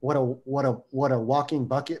what a walking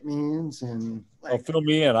bucket means. And fill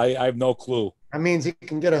me in. I have no clue. That means he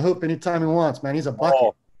can get a hoop anytime he wants, man. He's a bucket.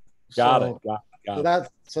 Oh, got it.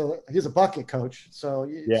 So he's a bucket coach. So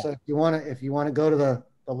if you want to go to the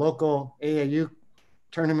local AAU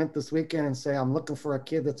tournament this weekend and say, I'm looking for a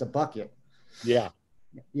kid that's a bucket. Yeah.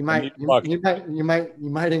 You might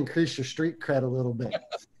increase your street cred a little bit.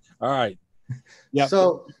 All right. Yeah.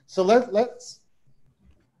 So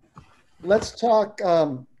let's talk.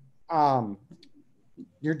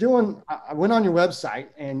 You're doing. I went on your website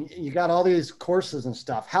and you got all these courses and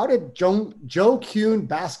stuff. How did Joe Kuhn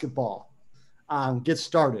basketball get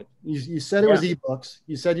started? You said it was ebooks.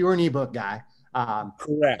 You said you were an ebook guy.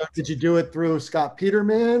 Correct. So did you do it through Scott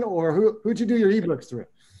Peterman, or who'd you do your ebooks through?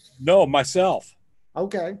 No, myself.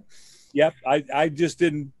 Okay. Yep. I just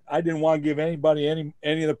didn't want to give anybody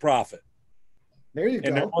any of the profit. There you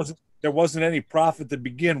go. There wasn't any profit to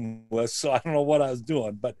begin with, so I don't know what I was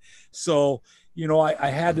doing. But so, I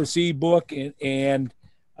had this ebook and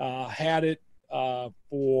had it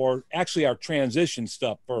for actually our transition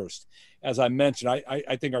stuff first. As I mentioned,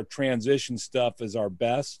 I think our transition stuff is our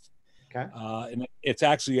best. Okay. And it's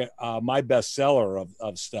actually my best seller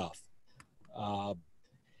of stuff.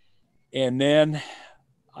 And then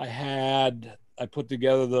I put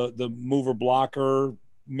together the mover blocker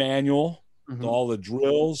manual, Mm-hmm. all the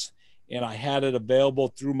drills, and I had it available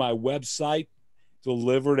through my website,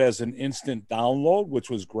 delivered as an instant download, which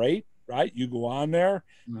was great, right? You go on there,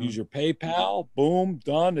 Mm-hmm. use your PayPal, boom,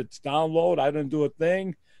 done. It's download. I didn't do a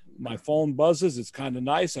thing. My phone buzzes. It's kind of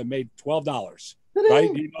nice. I made $12,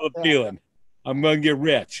 right? You know the feeling. I'm going to get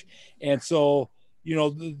rich. And so,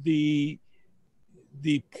 the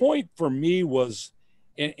point for me was,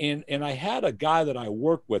 and I had a guy that I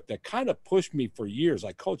worked with that kind of pushed me for years.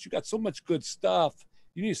 Like, coach, you got so much good stuff.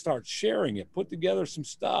 You need to start sharing it, put together some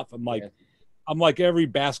stuff. I'm like every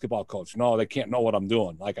basketball coach. No, they can't know what I'm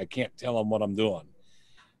doing. Like, I can't tell them what I'm doing.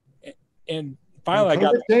 And finally,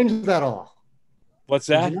 COVID changed that all. What's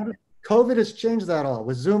that? COVID has changed that all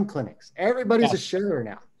with Zoom clinics. Everybody's a sharer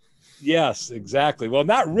now. Yes, exactly. Well,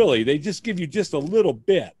 not really. They just give you just a little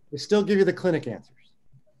bit. They still give you the clinic answers.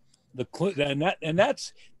 That's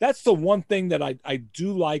the one thing that I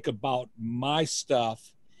do like about my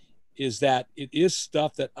stuff, is that it is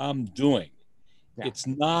stuff that I'm doing. Yeah. It's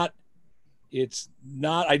not,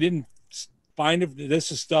 I didn't find it.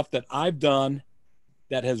 This is stuff that I've done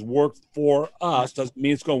that has worked for us. Doesn't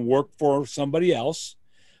mean it's going to work for somebody else.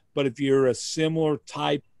 But if you're a similar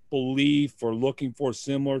type belief or looking for a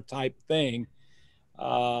similar type thing,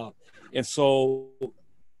 And so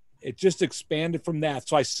it just expanded from that.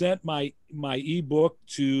 So I sent my ebook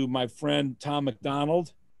to my friend Tom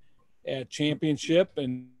McDonald at Championship,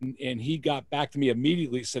 and he got back to me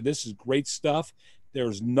immediately, said, this is great stuff.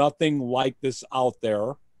 There's nothing like this out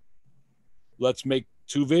there. Let's make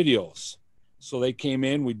 2 videos. So they came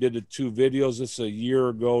in, we did the 2 videos. This a year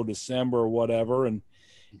ago, December or whatever. And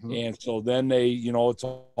so then they, it's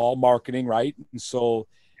all marketing, right? And so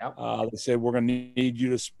they said, we're going to need you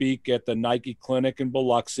to speak at the Nike clinic in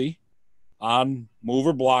Biloxi on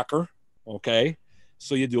mover blocker. Okay.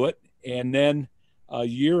 So you do it. And then a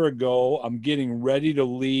year ago, I'm getting ready to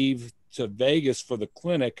leave to Vegas for the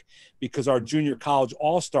clinic because our junior college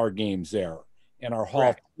all-star game's there and our Hall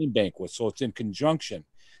of Fame banquet. So it's in conjunction.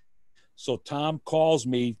 So Tom calls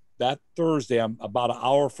me that Thursday. I'm about an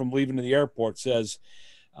hour from leaving to the airport, says,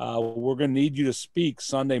 we're going to need you to speak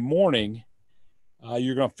Sunday morning.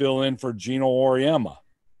 You're going to fill in for Gino Auriemma.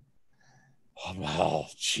 Oh,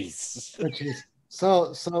 Jesus.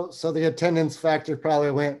 So the attendance factor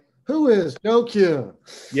probably went, who is Joe Kuhn?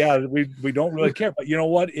 Yeah, we don't really care. But you know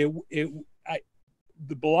what? The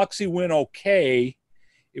Biloxi went okay.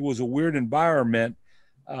 It was a weird environment.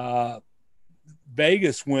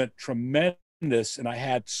 Vegas went tremendous, and I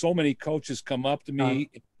had so many coaches come up to me,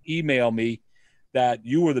 email me that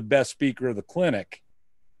you were the best speaker of the clinic.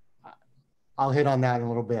 I'll hit on that in a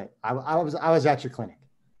little bit. I was at your clinic. So.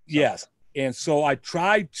 Yes. And so I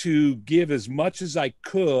tried to give as much as I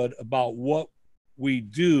could about what we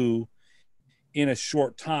do in a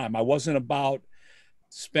short time. I wasn't about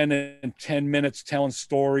spending 10 minutes telling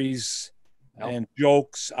stories and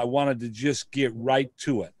jokes. I wanted to just get right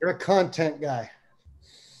to it. You're a content guy.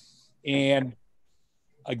 And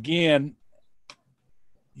again,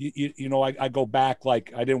 I go back,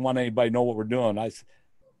 like, I didn't want anybody to know what we're doing.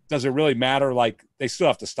 Does it really matter? Like, they still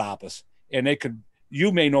have to stop us, and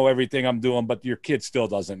you may know everything I'm doing, but your kid still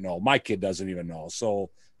doesn't know. My kid doesn't even know. So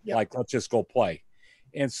like, let's just go play.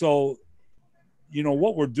 And so,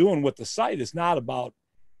 what we're doing with the site is not about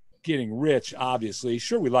getting rich, obviously.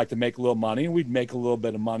 Sure, we'd like to make a little money, and we'd make a little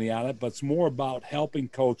bit of money on it, but it's more about helping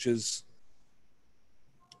coaches,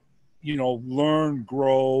 learn,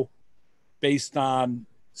 grow based on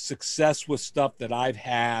success with stuff that I've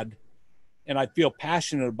had. And I feel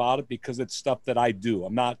passionate about it because it's stuff that I do.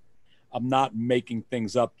 I'm not making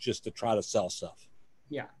things up just to try to sell stuff.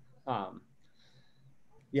 Yeah. I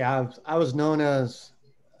was known as,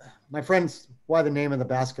 my friends, why the name of the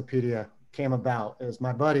Baskipedia came about is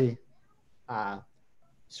my buddy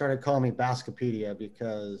started calling me Baskipedia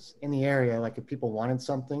because in the area, like, if people wanted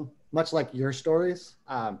something, much like your stories,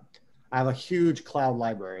 I have a huge cloud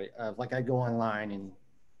library of, like, I go online and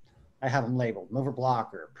I have them labeled mover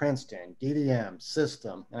blocker, Princeton, DDM,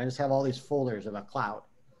 system. And I just have all these folders of a cloud.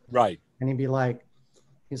 Right. And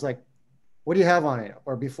he's like, what do you have on it?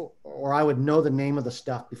 Or I would know the name of the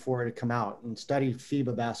stuff before it had come out and study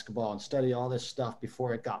FIBA basketball and study all this stuff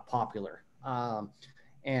before it got popular.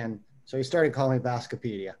 And so he started calling me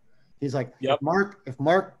Baskipedia. He's like, if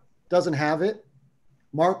Marc doesn't have it,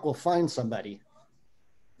 Marc will find somebody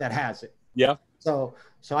that has it. Yeah. So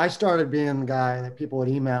I started being the guy that people would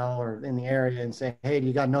email or in the area and say, hey, do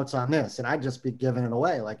you got notes on this? And I'd just be giving it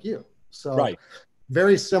away like you. So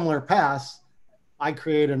very similar paths. I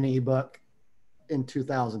created an ebook in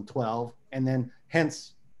 2012, and then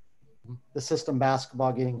hence the system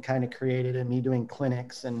basketball getting kind of created and me doing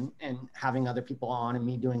clinics and having other people on and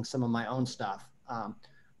me doing some of my own stuff.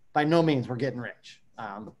 By no means we're getting rich,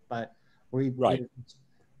 but we're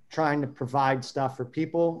trying to provide stuff for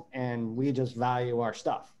people, and we just value our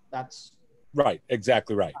stuff. That's right.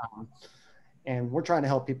 Exactly right. And we're trying to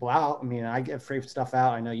help people out. I mean, I get free stuff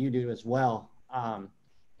out. I know you do as well.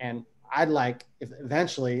 And I'd like, if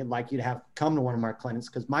eventually, like, you'd have come to one of our clinics,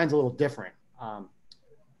 because mine's a little different. I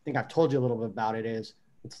think I've told you a little bit about it.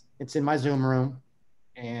 It's in my Zoom room,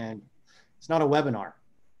 and it's not a webinar.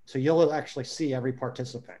 So you'll actually see every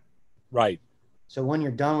participant. Right. So when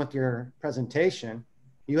you're done with your presentation,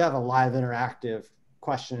 you have a live interactive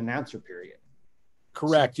question and answer period.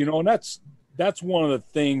 Correct. And that's one of the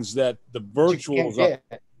things that the virtuals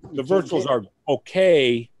are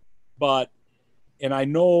okay, and I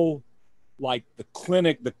know, like, the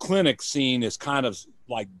clinic scene is kind of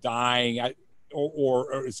like dying,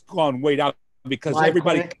 or it's gone way down because live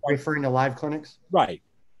everybody clinic, referring to live clinics, right?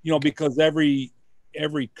 Because every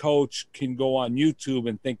coach can go on YouTube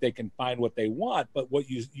and think they can find what they want, but what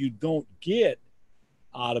you don't get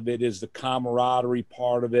out of it is the camaraderie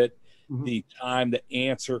part of it, the time to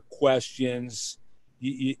answer questions,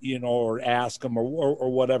 or ask them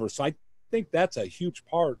or whatever. So I think that's a huge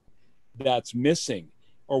part that's missing.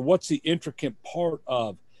 Or what's the intricate part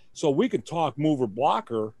of So we can talk mover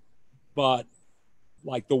blocker, but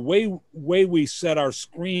like the way we set our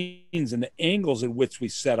screens and the angles in which we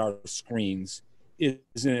set our screens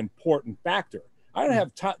is an important factor. I don't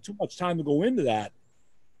have too much time to go into that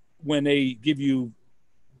when they give you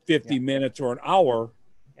 50 minutes or an hour.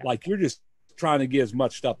 Like you're just trying to get as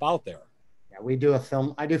much stuff out there. Yeah,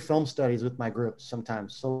 I do film studies with my groups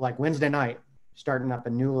sometimes. So like Wednesday night, starting up a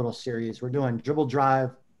new little series, we're doing dribble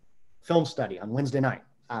drive film study on Wednesday night.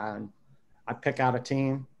 I pick out a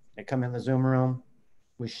team, they come in the Zoom room,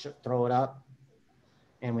 we throw it up,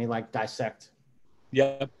 and we like dissect.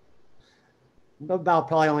 Yep.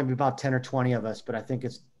 Probably only be about 10 or 20 of us, but I think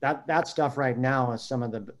it's that stuff right now is some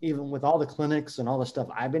of the, even with all the clinics and all the stuff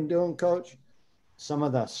I've been doing, Coach, some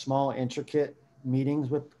of the small intricate meetings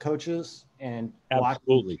with coaches and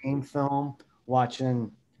watching game film,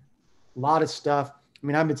 watching a lot of stuff. I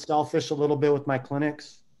mean, I've been selfish a little bit with my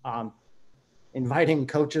clinics, inviting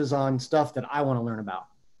coaches on stuff that I want to learn about.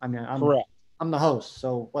 I mean, I'm the host,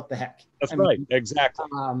 so what the heck? That's right. Exactly.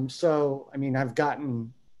 So, I mean, I've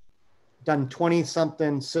done 20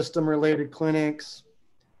 something system related clinics.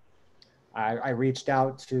 I reached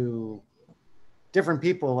out to different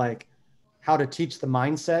people, like how to teach the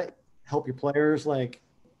mindset, help your players, like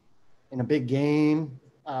in a big game,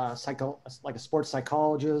 like a sports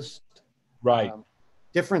psychologist, right?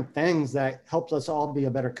 Different things that helps us all be a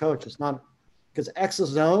better coach. It's not because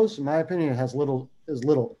X's and O's, in my opinion, is a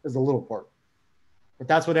little part, but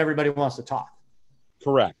that's what everybody wants to talk.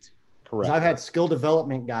 Correct. I've had skill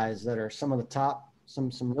development guys that are some of the top,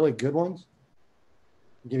 some really good ones.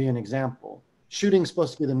 I'll give you an example. Shooting is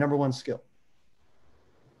supposed to be the number one skill,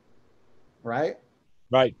 right?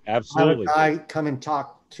 Right, absolutely. I have a guy come and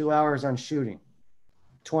talk 2 hours on shooting,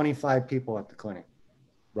 25 people at the clinic.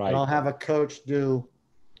 Right. And I'll have a coach do,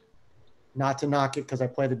 not to knock it because I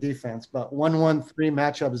play the defense, but 1-1-3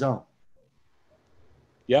 matchup zone.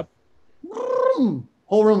 Yep.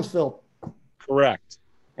 Whole room's filled. Correct.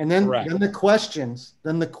 And then the questions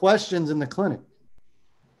in the clinic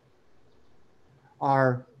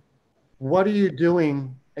are, what are you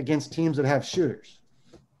doing against teams that have shooters?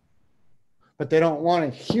 But they don't want to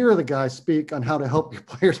hear the guy speak on how to help your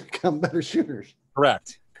players become better shooters.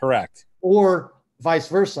 Correct. Or vice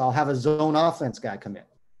versa. I'll have a zone offense guy come in.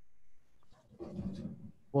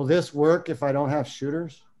 Will this work if I don't have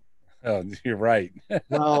shooters? Oh, you're right.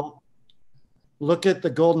 Well, look at the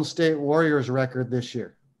Golden State Warriors record this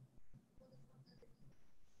year.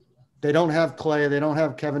 They don't have Clay. They don't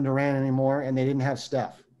have Kevin Durant anymore, and they didn't have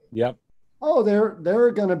Steph. Yep. Oh,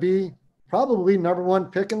 they're going to be probably number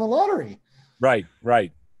one pick in the lottery. Right.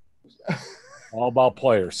 All about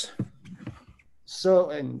players. So,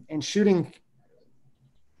 and shooting.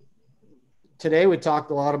 Today we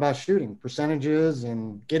talked a lot about shooting percentages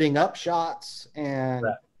and getting up shots. And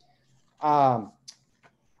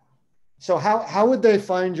so how would they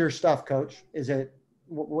find your stuff, Coach? Is it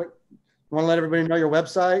what you want to let everybody know your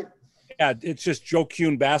website? Yeah, it's just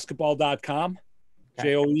joekuhnbasketball.com.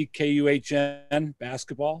 Okay. JOEKUHN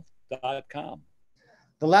basketball.com.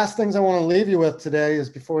 The last things I want to leave you with today is,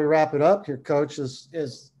 before we wrap it up here, Coach,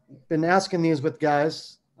 is been asking these with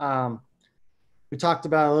guys. We talked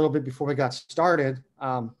about it a little bit before we got started.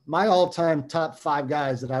 My all-time top 5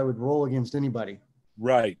 guys that I would roll against anybody.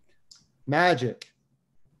 Right. Magic,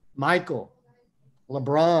 Michael,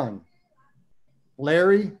 LeBron,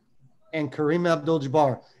 Larry, and Kareem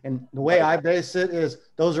Abdul-Jabbar. And the way I base it is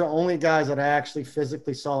those are only guys that I actually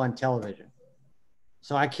physically saw on television.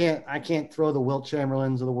 So I can't throw the Wilt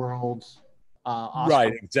Chamberlains of the world.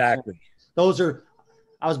 Right, exactly. I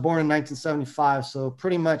was born in 1975, so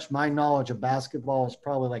pretty much my knowledge of basketball is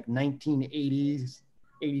probably like 1980s,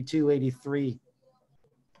 82, 83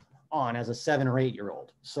 on, as a 7 or 8 year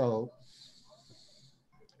old. So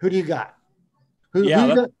who do you got? Who are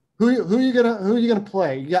you gonna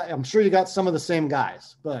play? I'm sure you got some of the same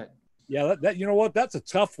guys, but yeah, that you know what, that's a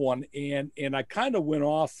tough one, and I kind of went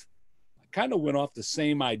off the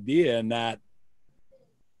same idea, in that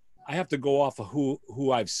I have to go off of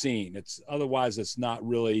who I've seen. Otherwise it's not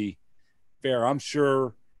really fair. I'm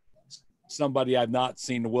sure somebody I've not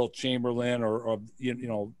seen, Wilt Chamberlain or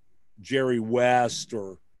Jerry West,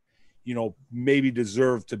 or maybe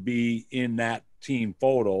deserve to be in that team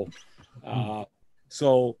photo.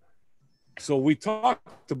 So we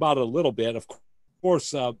talked about it a little bit. Of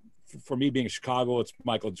course, for me being in Chicago, it's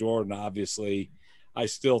Michael Jordan. Obviously, I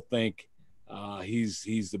still think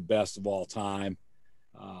he's the best of all time.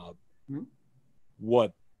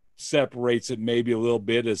 What separates it maybe a little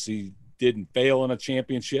bit is he didn't fail in a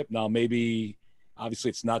championship. Now maybe obviously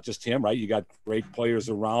it's not just him, right? You got great players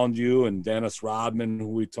around you, and Dennis Rodman, who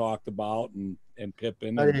we talked about, and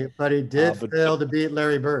Pippen. But he did fail to beat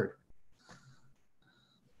Larry Bird.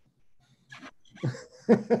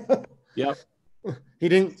 Yep. He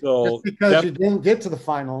didn't, just because you didn't get to the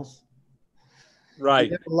finals.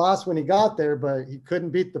 Right. He lost when he got there, but he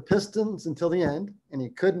couldn't beat the Pistons until the end, and he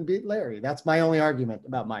couldn't beat Larry. That's my only argument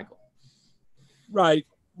about Michael. Right.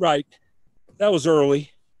 That was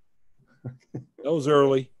early.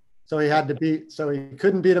 So he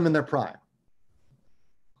couldn't beat him in their prime.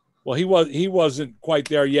 Well, he wasn't quite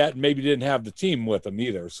there yet, and maybe didn't have the team with him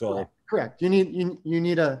either. So correct. You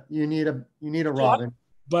need a Robin.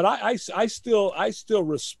 But I still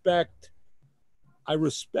respect. I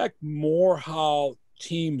respect more how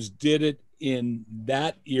teams did it in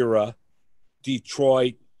that era,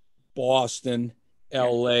 Detroit, Boston,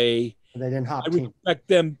 L.A. They didn't hop. I respect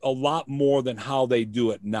them a lot more than how they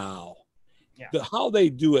do it now. Yeah. How they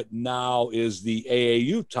do it now is the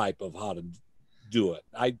AAU type of how to do it.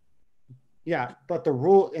 But the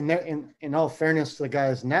rule in all fairness to the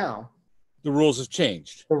guys now, the rules have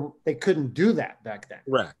changed. They couldn't do that back then.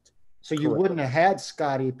 Correct. So you wouldn't have had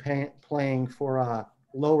Scotty playing for a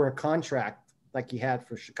lower contract like he had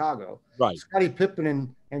for Chicago. Right. Scottie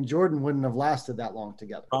Pippen and Jordan wouldn't have lasted that long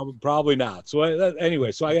together. Probably not. So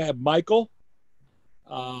anyway, I have Michael,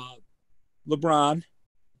 LeBron,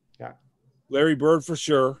 Larry Bird for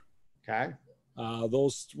sure. Okay.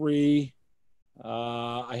 Those three.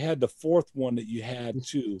 I had the fourth one that you had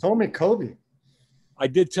too. You told me Kobe. I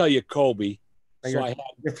did tell you Kobe. You're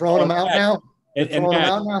throwing him out now?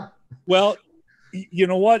 Well, you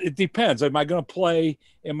know what? It depends. Am I going to play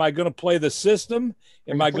the system?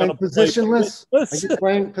 Am I going to play positionless? Are you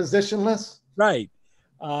playing positionless? Right.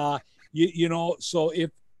 So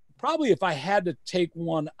if I had to take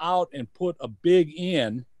one out and put a big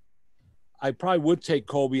in, I probably would take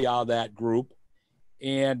Kobe out of that group.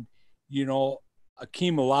 And,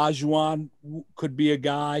 Akeem Olajuwon could be a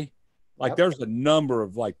guy. Like, there's a number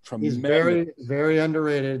of tremendous. He's very, very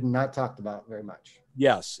underrated and not talked about very much.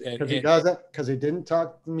 Yes. Because he didn't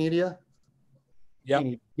talk to the media. Yep. And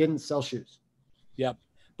he didn't sell shoes. Yep.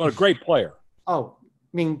 But a great player. Oh,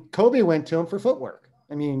 Kobe went to him for footwork.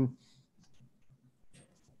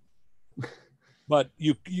 But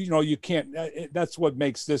you can't. That's what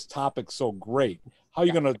makes this topic so great. How are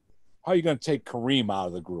you gonna take Kareem out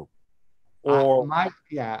of the group? Or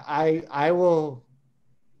I will.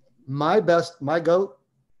 My GOAT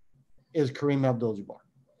is Kareem Abdul-Jabbar.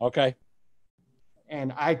 Okay.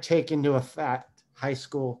 And I take into effect high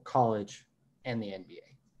school, college, and the NBA.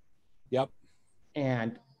 Yep.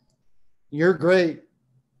 And you're great.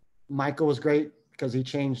 Michael was great because he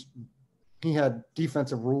had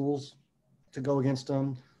defensive rules to go against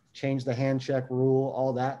him, changed the hand check rule,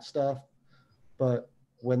 all that stuff. But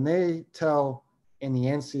when they tell in the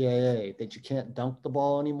NCAA that you can't dunk the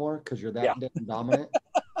ball anymore because you're that dominant.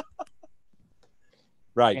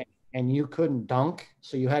 Right. And you couldn't dunk,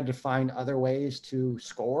 so you had to find other ways to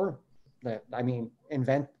score. The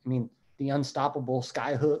unstoppable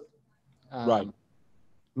sky hook. Right.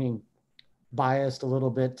 Biased a little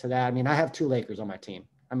bit to that. I have two Lakers on my team.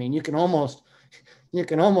 You can almost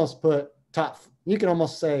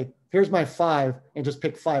say, here's my 5 and just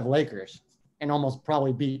pick 5 Lakers and almost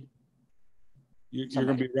probably beat. You're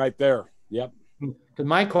going to be right there. Yep. Because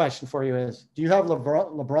my question for you is, do you have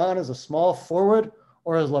LeBron as a small forward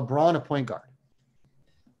or is LeBron a point guard?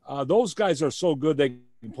 Those guys are so good they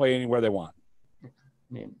can play anywhere they want.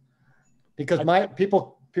 Because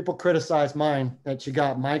people criticize mine that you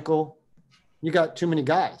got Michael, you got too many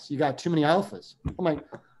guys, you got too many alphas. I'm like,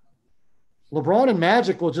 LeBron and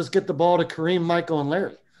Magic will just get the ball to Kareem, Michael, and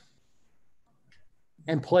Larry,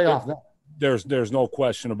 and play off that. There's no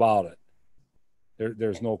question about it.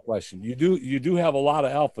 There's no question. You do have a lot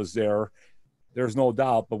of alphas there. There's no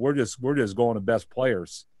doubt, but we're just going to best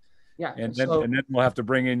players. Yeah, and then we'll have to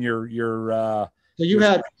bring in your. So you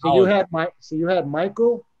had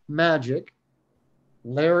Michael, Magic,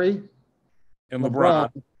 Larry, and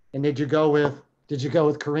LeBron. And did you go with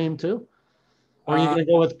Kareem too? Or are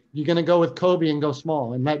you gonna go with Kobe and go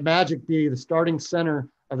small and let Magic be the starting center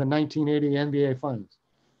of the 1980 NBA Finals?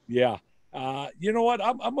 Yeah. You know what?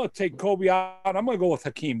 I'm going to take Kobe out. I'm going to go with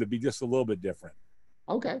Hakeem to be just a little bit different.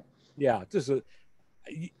 Okay. Yeah.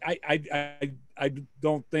 I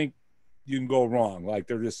don't think you can go wrong. Like,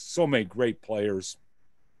 there are just so many great players.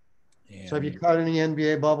 And so have you caught any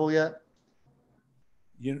NBA bubble yet?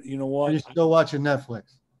 You know what? Are you still watching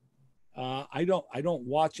Netflix? I don't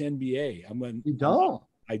watch NBA. You don't?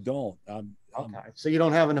 I don't. Okay. So you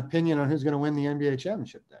don't have an opinion on who's going to win the NBA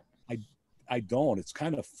championship then? I don't. It's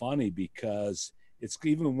kind of funny because it's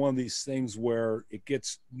even one of these things where it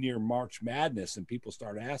gets near March Madness and people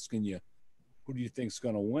start asking you, who do you think's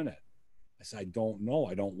going to win it? I said, I don't know.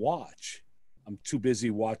 I don't watch. I'm too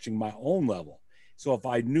busy watching my own level. So if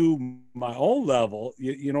I knew my own level,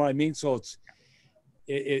 you know what I mean? So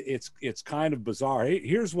it's kind of bizarre. Hey,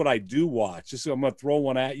 here's what I do watch. Just I'm going to throw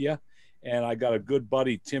one at you. And I got a good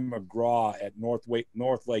buddy, Tim McGraw at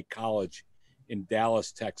North Lake College in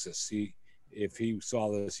Dallas, Texas. If he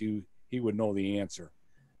saw this, he would know the answer.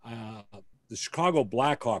 The Chicago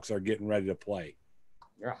Blackhawks are getting ready to play.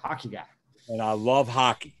 You're a hockey guy. And I love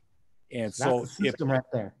hockey. And that's so the system right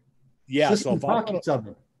there. Yeah, system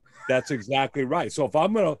so that's exactly right. So if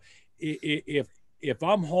I'm gonna, if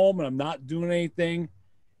I'm home and I'm not doing anything,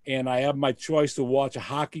 and I have my choice to watch a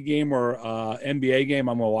hockey game or NBA game,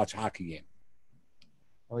 I'm gonna watch a hockey game.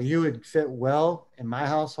 Well, you would fit well in my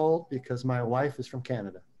household because my wife is from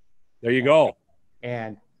Canada. There you go.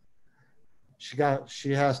 And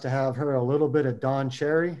she has to have her a little bit of Don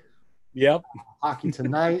Cherry. Yep. Hockey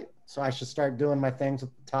tonight, so I should start doing my things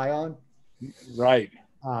with the tie on. Right.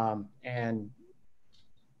 And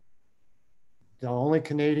the only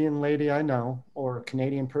Canadian lady I know, or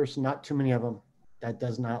Canadian person, not too many of them, that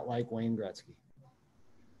does not like Wayne Gretzky.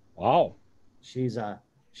 Wow. She's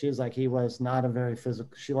like, he was not a very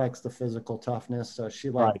physical. She likes the physical toughness, so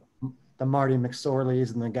she liked the Marty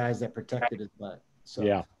McSorleys and the guys that protected his butt. So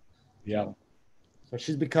yeah. So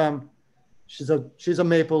she's a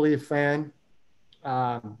Maple Leaf fan,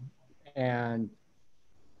 and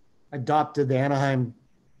adopted the Anaheim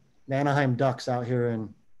Ducks out here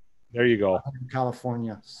in there you go,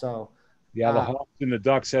 California. So yeah, the Hawks and the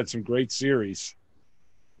Ducks had some great series,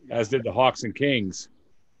 as did the Hawks and Kings.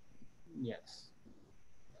 Yes,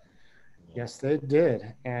 they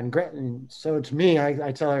did. And so to me,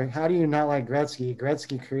 I tell her, how do you not like Gretzky?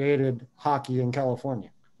 Gretzky created hockey in California.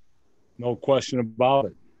 No question about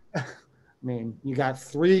it. I mean, you got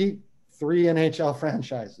three NHL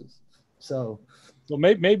franchises. So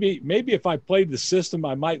maybe if I played the system,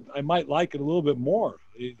 I might like it a little bit more.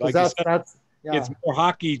 Like it's more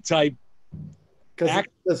hockey type.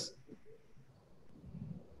 Because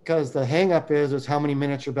the hang up is how many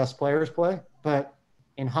minutes your best players play. But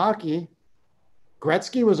in hockey,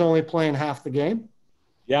 Gretzky was only playing half the game.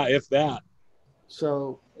 Yeah, if that.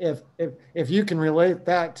 So if you can relate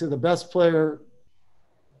that to the best player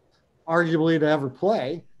arguably to ever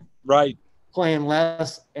play, right, playing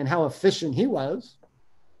less and how efficient he was,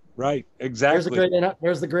 right, exactly.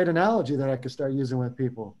 There's the great analogy that I could start using with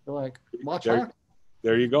people. They're like, watch hockey.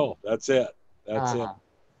 There you go. That's it. It.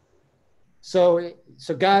 So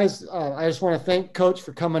guys, I just want to thank Coach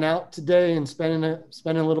for coming out today and spending a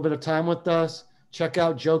little bit of time with us. Check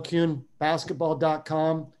out Joe Kuhn,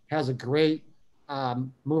 basketball.com. Has a great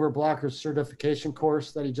mover blocker certification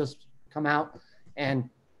course that he just come out, and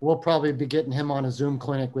we'll probably be getting him on a Zoom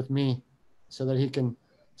clinic with me so he can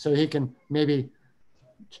maybe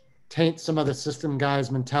taint some of the system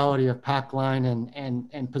guys' mentality of Packline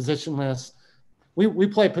and positionless. We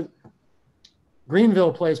play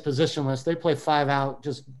Greenville plays positionless. They play 5 out,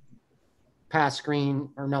 just pass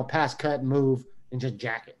cut, move, and just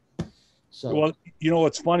jack it. So, well,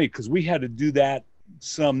 it's funny because we had to do that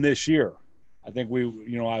some this year. I think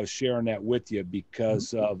I was sharing that with you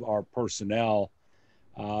because of our personnel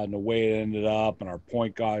and the way it ended up, and our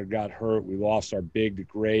point guard got hurt. We lost our big to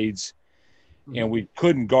grades, and we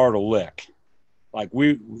couldn't guard a lick. Like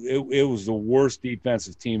it was the worst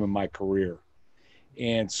defensive team in my career.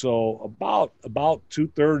 And so about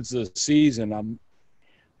 2/3 of the season, I'm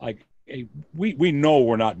like, hey, we know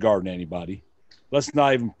we're not guarding anybody. Let's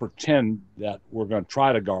not even pretend that we're going to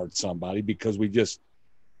try to guard somebody because we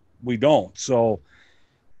don't. So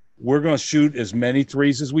we're going to shoot as many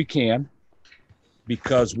threes as we can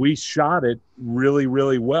because we shot it really,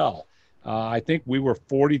 really well. I think we were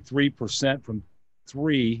 43% from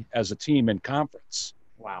 3 as a team in conference.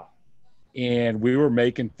 Wow. And we were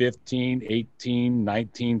making 15, 18,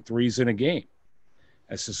 19 threes in a game.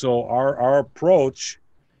 And so our approach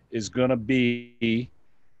is going to be,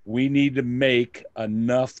 we need to make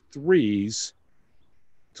enough threes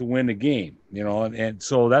to win the game, and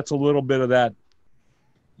so that's a little bit of that,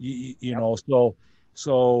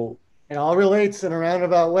 so it all relates in a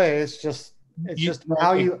roundabout way. It's just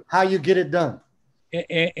how you get it done.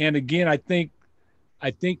 And again, I think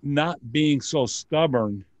not being so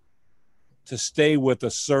stubborn to stay with a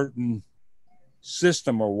certain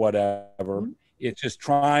system or whatever, it's just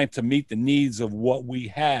trying to meet the needs of what we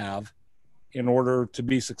have in order to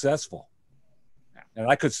be successful. And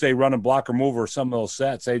I could stay running blocker mover some of those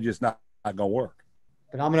sets. They just not going to work.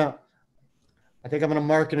 But I think I'm going to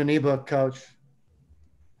market an ebook, Coach.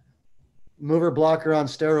 mover blocker on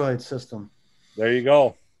steroid system. There you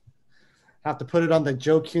go. Have to put it on the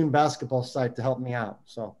Joe Kuhn basketball site to help me out.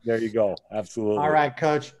 So there you go. Absolutely. All right,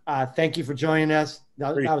 Coach. Thank you for joining us.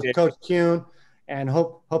 That was Coach Kuhn, and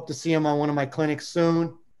hope to see him on one of my clinics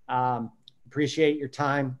soon. Appreciate your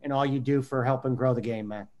time and all you do for helping grow the game,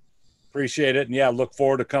 man. Appreciate it. And yeah, look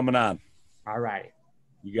forward to coming on. All right.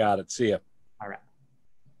 You got it. See ya. All right.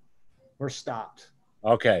 We're stopped.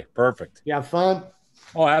 Okay. Perfect. You have fun?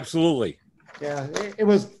 Oh, absolutely. Yeah, it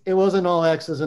wasn't all X's and